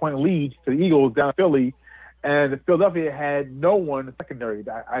 12-point lead to the Eagles down in Philly, and Philadelphia had no one in the secondary.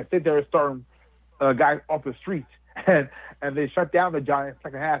 I think they were starting guys off the street, and they shut down the Giants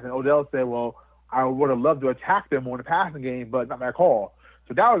second half. And Odell said, "Well, I would have loved to attack them on the passing game, but not my call."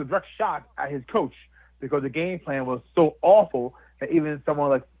 So that was a direct shot at his coach because the game plan was so awful that even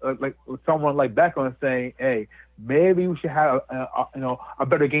someone like Beckham is saying, "Hey, maybe we should have a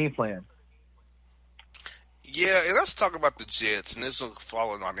better game plan." Yeah, and let's talk about the Jets, and this will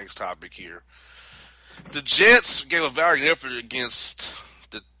follow our next topic here. The Jets gave a valiant effort against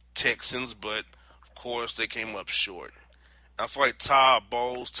the Texans, but of course they came up short. I feel like Todd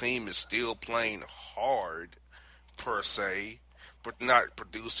Bowles' team is still playing hard, per se, but not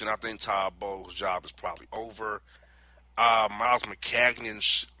producing. I think Todd Bowles' job is probably over. Miles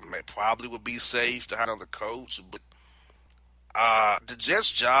McCagnon probably would be safe to have another coach, but the Jets'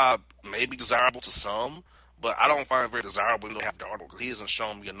 job may be desirable to some, but I don't find it very desirable to have Darnold because he hasn't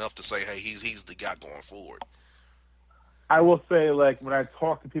shown me enough to say, hey, he's the guy going forward. I will say, like, when I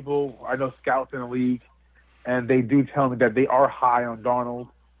talk to people, I know scouts in the league, and they do tell me that they are high on Darnold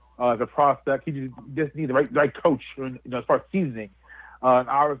as a prospect. He just needs the right coach, as far as seasoning. And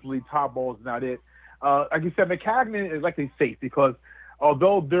obviously, Todd Bowles is not it. Like you said, McCagnon is likely safe because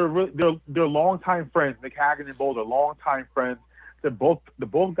although they're longtime friends, McCagnon and Bowles are longtime friends. They're both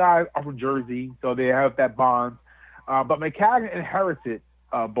guys are from Jersey, so they have that bond. But McCagnon inherited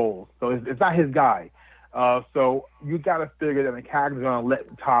Bowles, so it's not his guy. So you got to figure that McCagnon's going to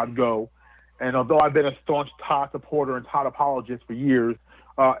let Todd go. And although I've been a staunch Todd supporter and Todd apologist for years,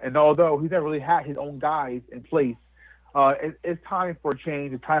 and although he's never really had his own guys in place, it's time for a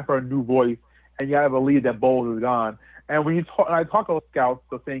change. It's time for a new voice, and you got to believe that Bowles is gone. And when I talk to scouts,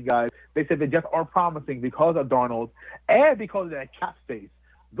 the same guys, they said they just are promising because of Darnold and because of that cap space.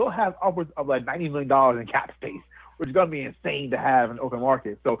 They'll have upwards of like $90 million in cap space, which is going to be insane to have in the open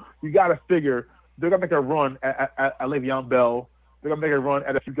market. So you got to figure they're going to make a run at Le'Veon Bell. They're going to make a run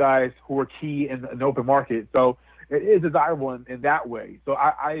at a few guys who are key in the open market. So it is desirable in that way. So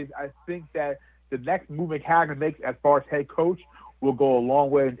I think that the next move McCagnon makes as far as head coach will go a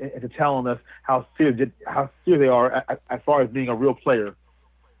long way into telling us how serious they are as far as being a real player.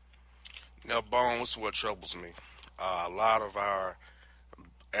 Now, Bones, what troubles me. A lot of our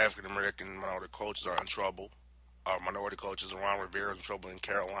African-American minority coaches are in trouble. Our minority coaches, Ron Rivera, is in trouble in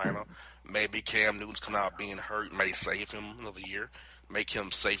Carolina. Maybe Cam Newton's come out being hurt may save him another year, make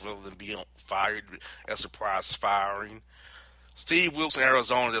him safe rather than being fired, a surprise firing. Steve Wilkes in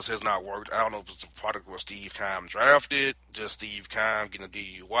Arizona just has not worked. I don't know if it's a product where Steve Keim drafted, just Steve Keim getting a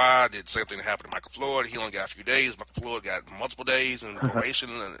DUI. Did the same thing that happened to Michael Floyd. He only got a few days. Michael Floyd got multiple days in probation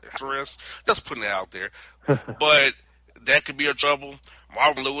and arrest. Just putting it out there. But that could be a trouble.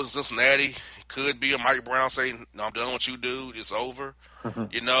 Marvin Lewis in Cincinnati could be a Mike Brown saying, "No, I'm done with you, dude. It's over."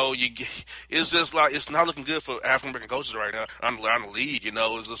 It's just like it's not looking good for African American coaches right now on the league.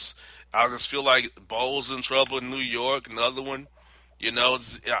 I just feel like Bowles in trouble in New York. Another one, it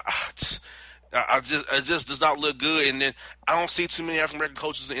just does not look good. And then I don't see too many African American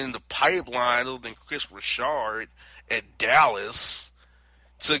coaches in the pipeline other than Chris Richard at Dallas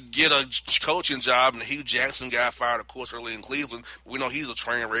to get a coaching job. And Hugh Jackson got fired, of course, early in Cleveland. We know he's a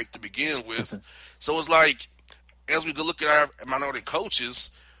train wreck to begin with. So it's like, as we go look at our minority coaches,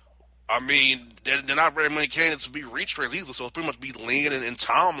 I mean, there are not very many candidates to be retreads either, so it's pretty much be Lynn and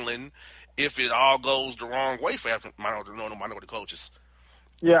Tomlin if it all goes the wrong way for minority coaches.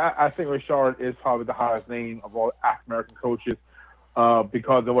 Yeah, I think Richard is probably the highest name of all African American coaches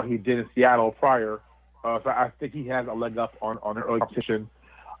because of what he did in Seattle prior. So I think he has a leg up on the early competition.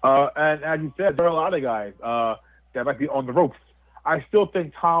 And as you said, there are a lot of guys that might be on the ropes. I still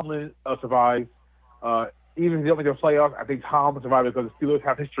think Tomlin survives. Even if they don't make the playoffs, I think Tomlin survives because the Steelers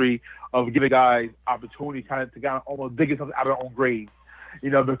have history of giving guys opportunity to almost dig themselves out of their own grave.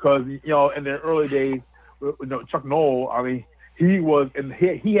 Because, in their early days, Chuck Noll, I mean, he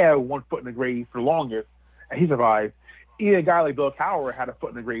had one foot in the grave for the longest, and he survived. Even a guy like Bill Cowher had a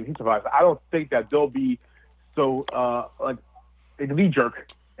foot in the grave, and he survived. I don't think that they'll be so a knee jerk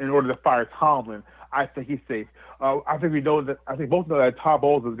in order to fire Tomlin. I think he's safe. I think both know that Todd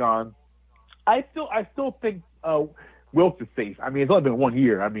Bowles is gone. I still think Wilkes is safe. I mean, it's only been 1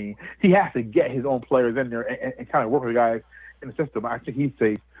 year. I mean, he has to get his own players in there and kind of work with the guys in the system. I think he's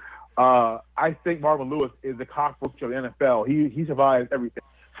safe. I think Marvin Lewis is the cockroach of the NFL. He survives everything.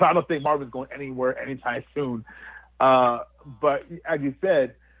 So I don't think Marvin's going anywhere anytime soon. But as you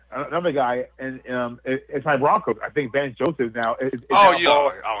said, another guy, and it's my Broncos. I think Vance Joseph now is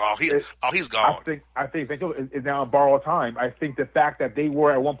he's gone. I think Vance Joseph is now on borrowed time. I think the fact that they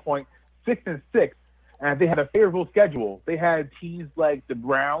were at one point 6-6, and they had a favorable schedule. They had teams like the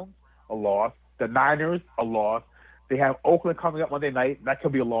Browns, a loss, the Niners, a loss. They have Oakland coming up Monday night. That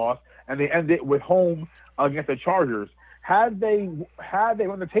could be a loss. And they end it with home against the Chargers. Had they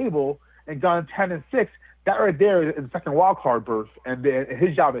run the table and gone 10-6, that right there is the second wild card berth, and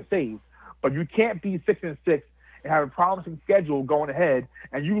his job is saved. But you can't be 6-6 and have a promising schedule going ahead,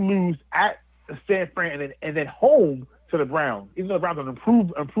 and you lose at San Fran and then home to the Browns. Even though the Browns are an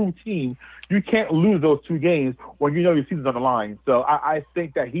improved team, you can't lose those two games when you know your season's on the line. So I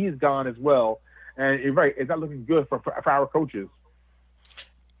think that he's gone as well. And you're right, it's not looking good for our coaches.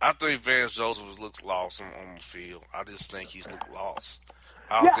 I think Vance Joseph looks lost on the field. I just think he's looked lost.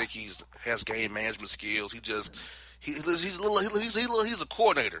 I don't think he has game management skills. He's a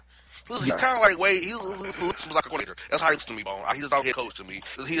coordinator. He's kind of like Wade. He looks like a coordinator. That's how he looks to me, Bone. He's not a head coach to me.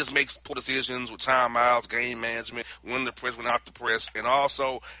 He just makes poor decisions with timeouts, game management, when to press, when not to press, and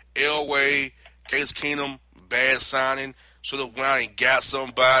also Elway, Case Keenum, bad signing. Should have went out and got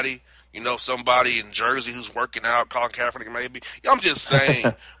somebody. Somebody in Jersey who's working out, Colin Kaepernick maybe. I'm just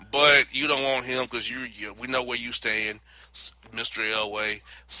saying, but you don't want him because we know where you stand, Mr. Elway.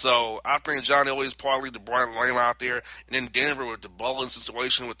 So I think John Elway is probably the bright line out there. And then Denver with the bowling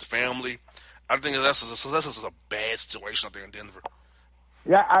situation with the family. I think that's a bad situation out there in Denver.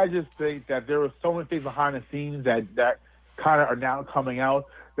 Yeah, I just think that there were so many things behind the scenes that kind of are now coming out.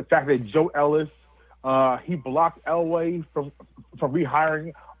 The fact that Joe Ellis, he blocked Elway from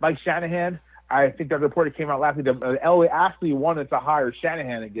rehiring Mike Shanahan. I think that report that came out last week that Elway actually wanted to hire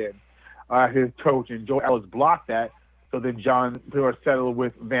Shanahan again, his coach, and Joe Ellis blocked that. So then John pretty much settled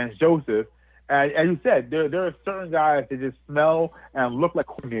with Vance Joseph. And as you said, there are certain guys that just smell and look like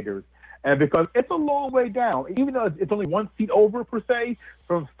coordinators. And because it's a long way down, even though it's only one seat over per se,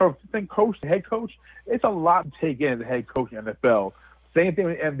 from assistant coach to head coach, it's a lot to take in as a head coach in the NFL. Same thing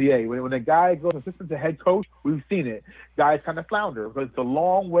with the NBA. When a guy goes assistant to head coach, we've seen it. Guys kind of flounder because it's a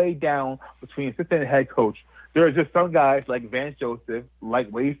long way down between assistant and head coach. There are just some guys like Vance Joseph,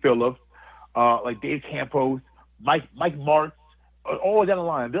 like Wade Phillips, like Dave Campos, Mike Martz, all down the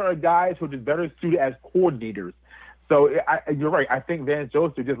line. There are guys who are just better suited as coordinators. So you're right. I think Vance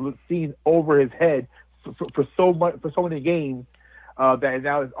Joseph just seen over his head for so many games that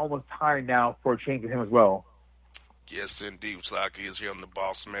now it's almost time now for a change with him as well. Yes, indeed. Which like is here on the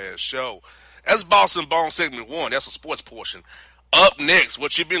Bossman Show. That's Boss and Bone segment 1. That's the sports portion. Up next,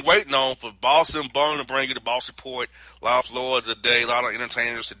 what you've been waiting on for Boss and Bone to bring you the Boss Report. A lot of Florida today, a lot of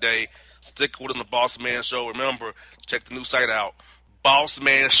entertainers today. Stick with us on the Boss Man Show. Remember, check the new site out,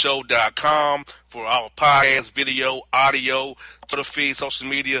 bossmanshow.com, for our podcast, video, audio, Twitter feed, social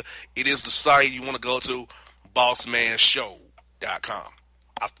media. It is the site you want to go to, bossmanshow.com.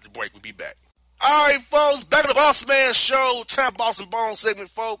 After the break, we'll be back. All right, folks, back to the Boss Man Show. Time Boss and Bone segment,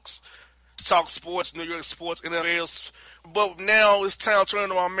 folks. Let's talk sports, New York sports, NFL. But now it's time to turn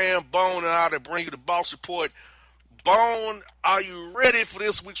to my man Bone and I to bring you the Boss Report. Bone, are you ready for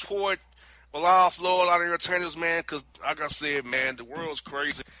this week's report? Well, I'll floor a lot of entertainers, man, because, like I said, man, the world's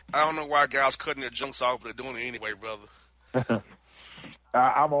crazy. I don't know why guys cutting their junks off, but they're doing it anyway, brother.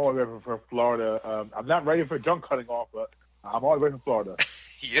 I'm all ready for Florida. I'm not ready for junk cutting off, but I'm all ready for Florida.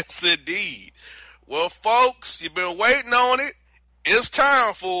 Yes, indeed. Well, folks, you've been waiting on it. It's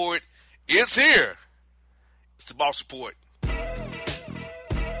time for it. It's here. It's the Boss Report.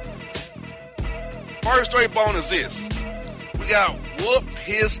 first story bone is this. We got whoop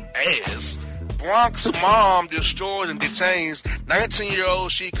his ass. Bronx mom destroys and detains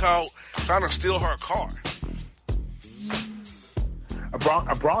 19-year-old she caught trying to steal her car. A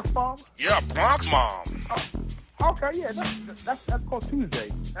Bronx mom? Yeah, Bronx mom. Oh, okay, yeah, that's called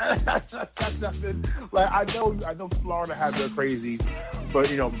Tuesday. that's like I know Florida has their crazy, but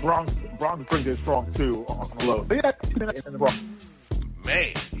you know Bronx brings it strong too on the low. So yeah, in the Bronx.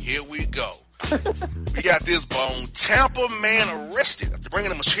 Man, here we go. We got this bone. Tampa man arrested after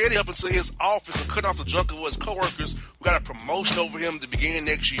bringing a machete up into his office and cutting off the junk of his coworkers. We got a promotion over him to begin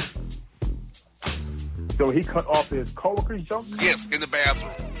next year. So he cut off his coworker's junk? Yes, in the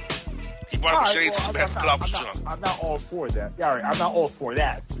bathroom. He brought a machete to the bathroom and cut off his junk. I'm not all for that. Yeah, all right, I'm not all for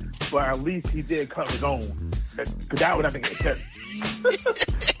that. But at least he did cut his own. Because that would have been sense.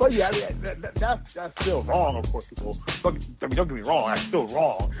 But yeah, I mean, that's still wrong, of course. People. I mean, don't get me wrong. That's still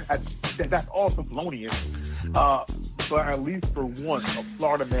wrong. That's also felonious. But at least for once, a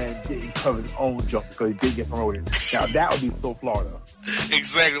Florida man didn't cut his own junk because he did get promoted. Now that would be so Florida.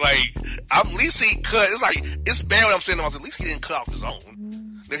 Exactly. Like, at least he cut. It's like it's bad what I'm saying. At least he didn't cut off his own.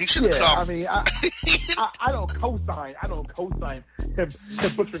 That he should have cut off. I mean, I don't co-sign him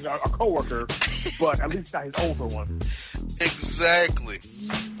butchering a coworker, but at least not his own for one. Exactly.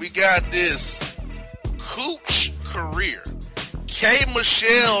 We got this Cooch career. K.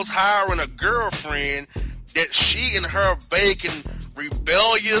 Michelle's hiring a girlfriend that she and her bacon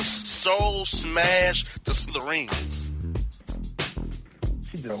rebellious soul smash to smithereens.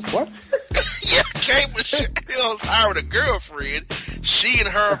 She did what? Yeah, K. Michelle's hiring a girlfriend. She and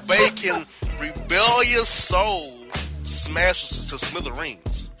her bacon rebellious soul smashes to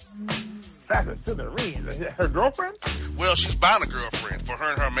smithereens. That's a smithereens. Her girlfriend? Well, she's buying a girlfriend for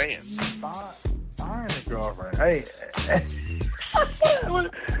her and her man. Buying a girlfriend. Hey. And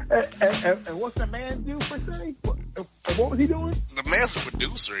what's the man do per se? What was he doing? The man's a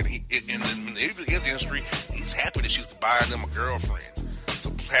producer, and in the industry, he's happy that she's buying them a girlfriend. To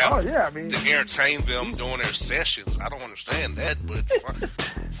have, to entertain them during their sessions. I don't understand that, but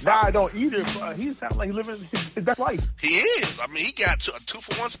I don't either. But he sounds like he's living his best life. He is. I mean, he got a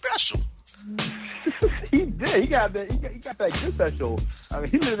 2-for-1 special. He did. He got that good special. I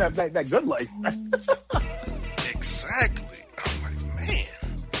mean, he living that good life. Exactly. I'm like, man.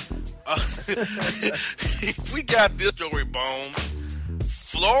 We got this story, Bone.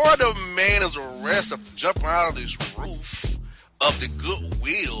 Florida man is arrested after jumping out of his roof of the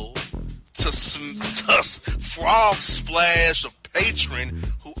Goodwill to frog splash a patron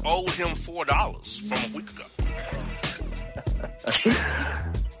who owed him $4 from a week ago.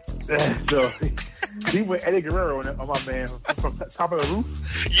 So he went Eddie Guerrero on my man from the top of the roof.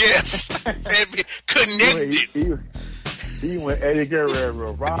 Yes, connected. He went Eddie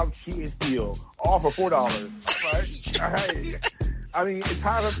Guerrero, rob, cheat, and steal, all for $4. Right? I mean, it's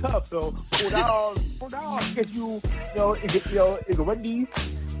kind of tough. So $4 gets you, it's a Wendy's. You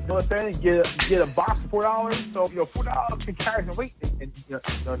know what I'm saying? Get a box for $4. So $4 can carry some weight in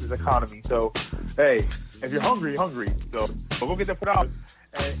this economy. So hey, if you're hungry, you're hungry. So go get that $4.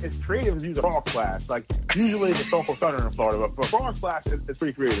 And it's creative to use a frog splash. Like usually it's Stone Cold Stunner in Florida, but frog splash is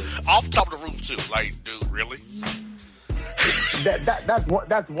pretty creative. Off the top of the roof too. Like, dude, really? That's one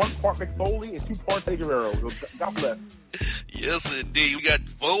part Mick Foley and 2 parts Eddie Guerrero. God bless. Yes, indeed. We got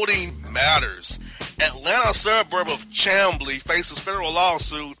voting matters. Atlanta suburb of Chamblee faces federal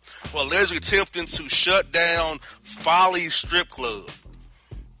lawsuit for allegedly attempting to shut down Folly Strip Club.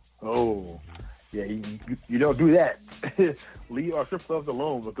 Oh, yeah, you don't do that. Leave our strip clubs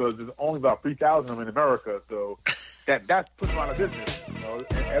alone because there's only about 3,000 of them in America. So that's putting them out of business.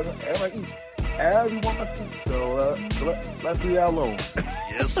 Everyone must eat. So let's leave that alone.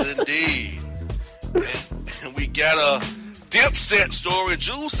 Yes, indeed. And we got a Dipset story.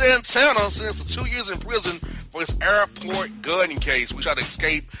 Jules Santana sentenced to 2 years in prison for his airport gun case. We tried to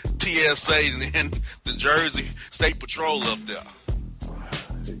escape TSA and then the Jersey State Patrol up there.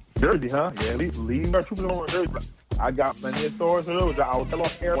 Jersey, huh? Yeah, leave our troopers alone in Jersey. I got plenty of stories of those. I was fell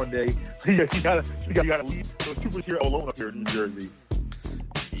off air one day. You gotta leave those troopers here alone up here in New Jersey.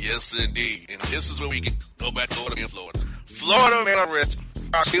 Yes, indeed. And this is where we can go back over to Florida. Florida man arrested.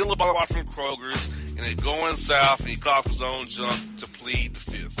 Stealing a bottle from Kroger's and then going south, and he caught his own junk to plead the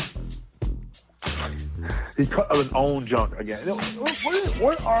fifth. He cut his own junk again.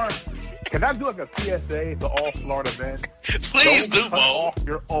 Can I do like a PSA to all Florida men? Please do, Bo.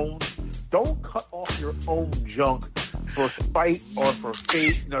 Don't cut off your own junk for spite or for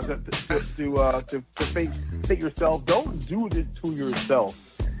fate, to fate yourself. Don't do this to yourself.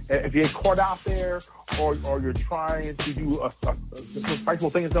 If you get caught out there or you're trying to do a spiteful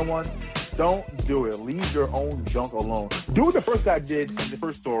thing to someone, Don't do it. Leave your own junk alone. Do what the first guy did in the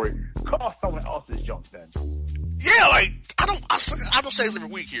first story. Cut off someone else's junk then. Yeah, like, I don't say this every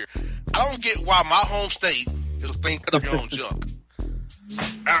week here. I don't get why my home state is a thing cut off your own junk.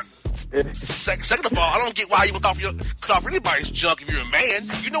 Second of all, I don't get why you would cut off anybody's junk if you're a man.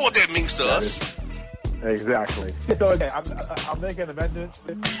 You know what that means to us. Exactly. So again, I'm making an amendment.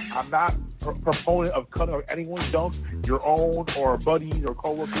 I'm not a proponent of cutting off anyone's junk, your own or buddies or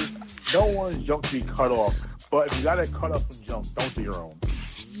coworkers. No one's junk to be cut off. But if you gotta cut off some junk, don't do your own.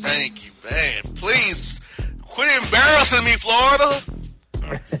 Thank you, man. Please quit embarrassing me, Florida.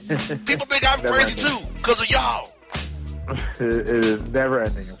 People think I'm crazy too because of y'all. It is never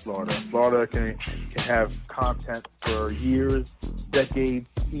ending in Florida. Florida can have content for years, decades,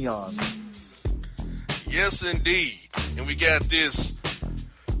 eons. Yes, indeed. And we got this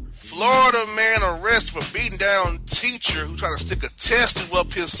Florida man arrested for beating down teacher who tried to stick a test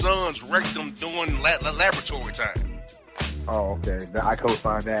up his son's rectum during laboratory time. Oh, okay. I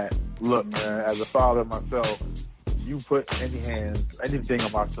co-sign that. Look, man, as a father myself, you put anything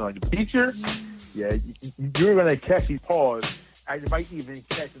on my son, your teacher, yeah, you're going to catch these paws. And you might even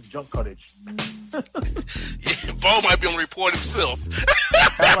catch some junk cuttage. Yeah, Bo might be on the report himself.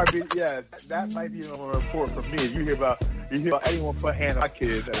 That might be on a report for me. If you hear about anyone put hand on my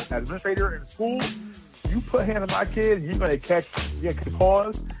kids as an administrator in school, you put hand on my kids, you're going to catch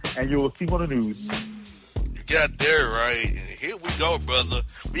paws, and you will see on the news. You got there right. And here we go, brother.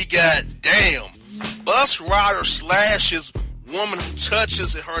 We got bus rider slashes woman who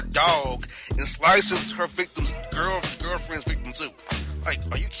touches her dog and slices her victim's girlfriend's victim too. Like,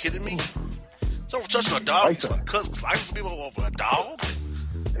 are you kidding me? Someone touching a dog, slices people over a dog?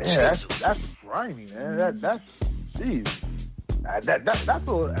 Yeah, that's grimy, man. That's jeez. That's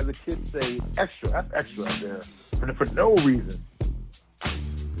what, as the kids say, extra. That's extra out there for no reason.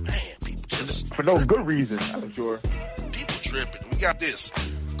 Man, people just for no good reason, I'm sure. People tripping. We got this.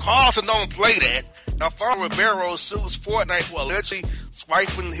 Carlton don't play that. Now, Alfonso Ribeiro sues Fortnite for allegedly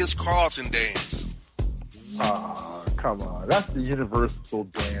swiping his Carlton dance. Come on. That's the universal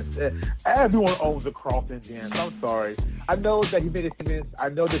dance. Everyone owns the Carlton dance. I'm sorry. I know that he made it famous. I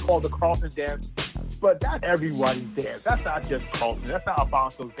know they call it the Carlton dance, but that's everybody's dance. That's not just Carlton. That's not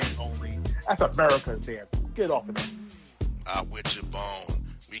Alfonso's dance only. That's America's dance. Get off of that. I'm with you, Bone.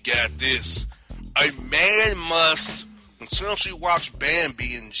 We got this. A man must potentially watch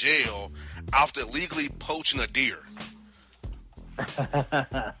Bambi in jail after illegally poaching a deer.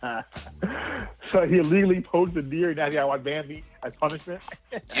 So he illegally poached a deer and now he got to watch Bambi as punishment?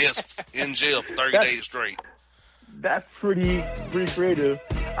 Yes, in jail for 30 days straight. That's pretty creative.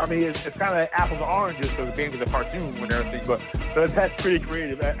 I mean, it's kind of apples and oranges because Bambi's a cartoon and everything, but that's pretty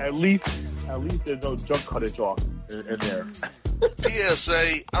creative. At least there's no junk cuttage off in there. PSA,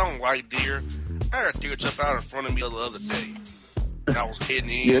 I don't like deer. I had a deer jump out in front of me the other day. And I was heading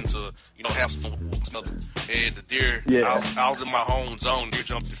in to, have some fun. And the deer, I was in my home zone. Deer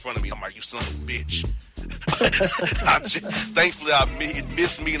jumped in front of me. I'm like, you son of a bitch. Thankfully, it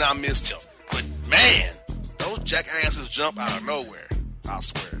missed me and I missed him. But man, those jackasses jump out of nowhere. I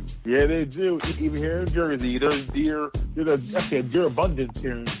swear. Yeah, they do. Even here in Jersey, there's actually a deer abundance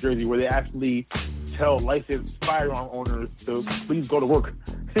here in Jersey where they actually tell licensed firearm owners to please go to work.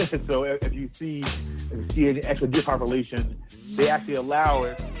 So if you see an extra deer population, they actually allow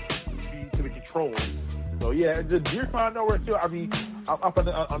it to be controlled. So yeah, the deer come out of nowhere too. I mean, up on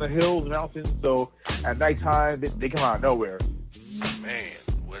the hills and mountains. So at nighttime, they come out of nowhere. Man,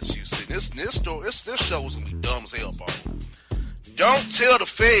 what you see? This show is gonna be dumb as hell, Paul. Don't Tell the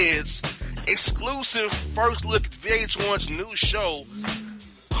Feds, exclusive first look at VH1's new show,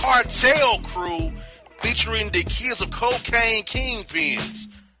 Cartel Crew, featuring the kids of cocaine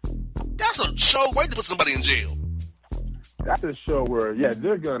kingpins. That's a show waiting to put somebody in jail. That's a show where, there's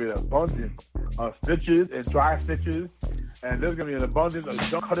going to be an abundance of snitches and dry snitches, and there's going to be an abundance of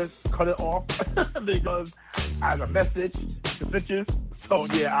don't cut it off because as a message to snitches. So,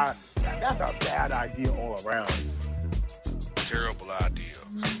 that's a bad idea all around. Terrible idea.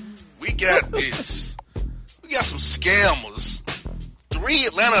 We got this. We got some scammers. 3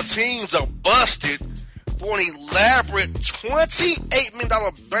 Atlanta teens are busted for an elaborate $28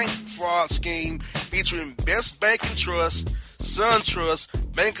 million bank fraud scheme featuring Best Bank and Trust,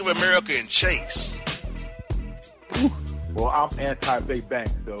 SunTrust, Bank of America, and Chase. Ooh. Well, I'm anti-big bank,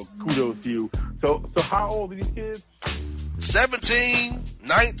 so kudos to you. So how old are these kids? 17,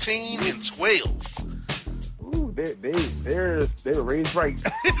 19, and 12. Ooh, they're raised right.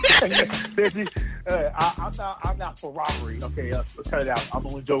 I'm not for robbery. Okay, let's cut it out. I'm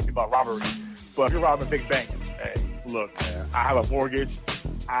only joking about robbery. But if you're robbing a big bank, hey, look, man, I have a mortgage.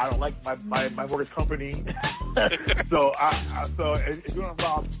 I don't like my mortgage company. so if you want to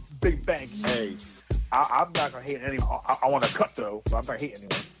rob big bank, hey, I'm not gonna hate anyone. I want to cut though, but I'm not hating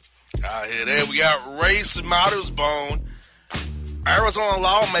anyone. I hear that. We got Race Matters Bone. Arizona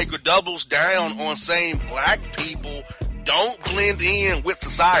lawmaker doubles down on saying black people don't blend in with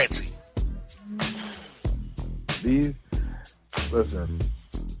society. Listen.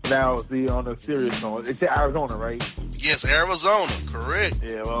 Now, see, on a serious note, it's Arizona, right? Yes, Arizona, correct.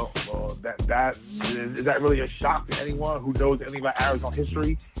 Yeah, well, that is that really a shock to anyone who knows anything about Arizona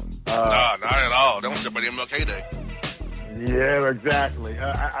history? Nah, not at all. They don't celebrate MLK Day. Yeah, exactly.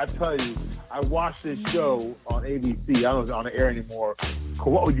 I tell you, I watched this show on ABC. I don't know if it's on the air anymore.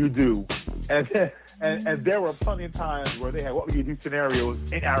 Called What Would You Do? And there were plenty of times where they had what would you do scenarios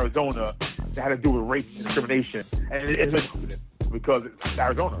in Arizona that had to do with race and discrimination. And it's because it's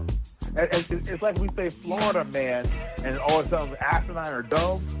Arizona. And it's like we say Florida man, and all of a sudden asinine or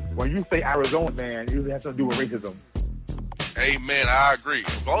dumb. When you say Arizona man, it usually has to do with racism. Amen, I agree.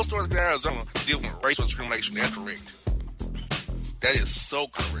 Both stories in Arizona deal with racial discrimination. That's correct. That is so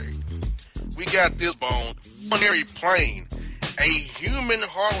correct. We got this bone. Ordinary plane. A human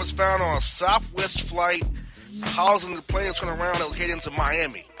heart was found on a Southwest flight, causing the plane to turn around that was heading to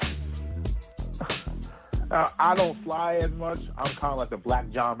Miami. I don't fly as much. I'm kind of like the Black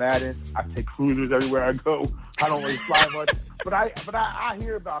John Madden. I take cruisers everywhere I go. I don't really fly much, but I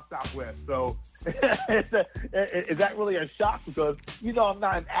hear about Southwest. So is that really a shock? Because I'm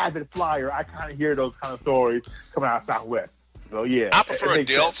not an avid flyer. I kind of hear those kind of stories coming out of Southwest. So yeah, I prefer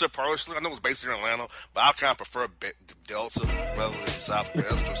Delta personally. I know it's based in Atlanta, but I kind of prefer Delta rather than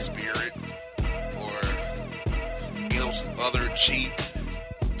Southwest or Spirit or some other cheap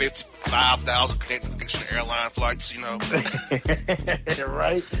 $55,000 connection airline flights.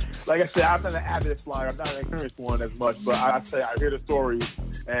 Right? Like I said, I'm not an avid flyer. I'm not an experienced one as much, but I hear the stories,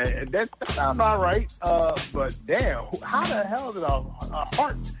 and that sounds all right. But damn, how the hell did a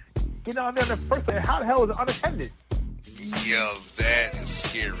heart get on there in the first place? How the hell is it unattended? Yeah, that is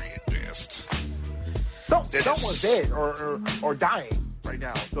scary at best. Someone's dead or dying right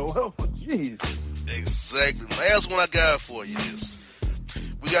now. So, jeez. Exactly. Last one I got for you is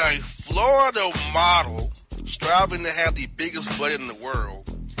we got a Florida model striving to have the biggest butt in the world.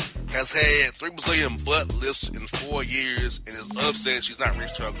 Has had 3 Brazilian butt lifts in 4 years and is upset she's not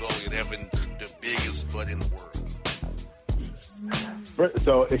reached her goal in having the biggest butt in the world.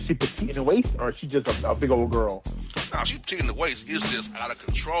 So is she petite in the waist, or is she just a big old girl? No, she's petite in the waist. It's just out of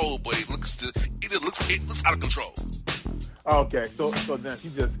control, but it looks out of control. Okay, so then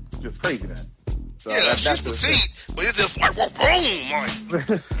she's just crazy then. So yeah, she's petite, but it's just like, whoa, boom!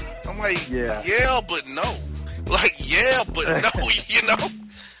 Like, I'm like, yeah, but no. Like, yeah, but no,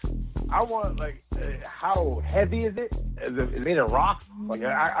 I want, how heavy is it? Is it made of rock? Like,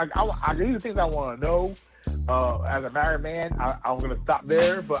 these are things I want to know. As a married man, I'm going to stop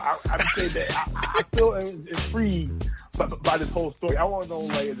there, but I would say that I feel intrigued by this whole story. I want to know,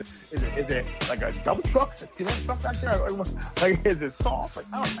 is it like a dump truck? A cement truck back there? Like, is it soft? Like,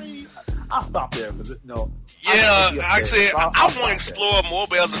 I'll stop there because yeah, like I said, I want to explore more,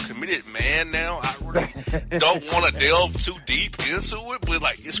 but as a committed man now, I really don't want to delve too deep into it, but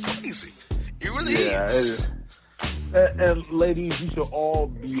it's crazy. It really is. And ladies, you should all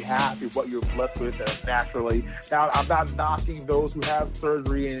be happy with what you're blessed with naturally. Now, I'm not knocking those who have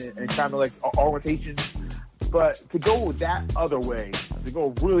surgery and kind of like augmentation, but to go with that other way, to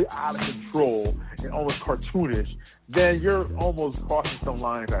go really out of control and almost cartoonish, then you're almost crossing some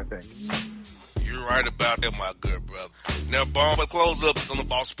lines, I think. You're right about that, my good brother. Now, Bob, I close up on the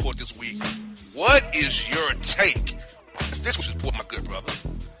Boss Report this week. What is your take? This was report, my good brother.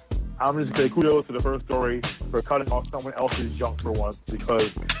 I'm just going to say kudos to the first story for cutting off someone else's junk for once,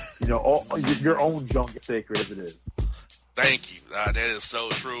 because, your own junk is sacred as it is. Thank you. That is so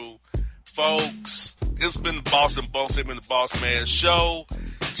true. Folks, it's been the Boss and Boss, it's been the Bossman Show.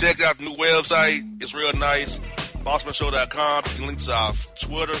 Check out the new website. It's real nice. BossmanShow.com. You can link to our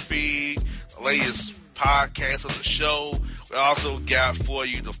Twitter feed, the latest podcast of the show. We also got for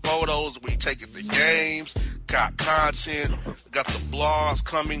you the photos we take at the games, got content, we got the blogs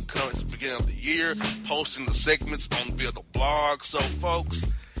coming at the beginning of the year, posting the segments on the blog. So, folks,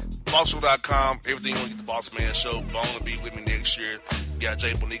 BossShow.com, everything on Get the Boss Man Show. Bone will be with me next year. We got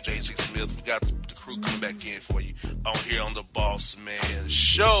Jay Bonique, J.C. Smith. We got the crew coming back in for you on here on the Boss Man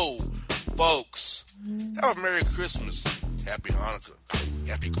Show. Folks, have a Merry Christmas, Happy Hanukkah,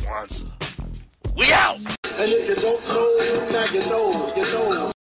 Happy Kwanzaa. We out! And if you don't know, now you know, you know.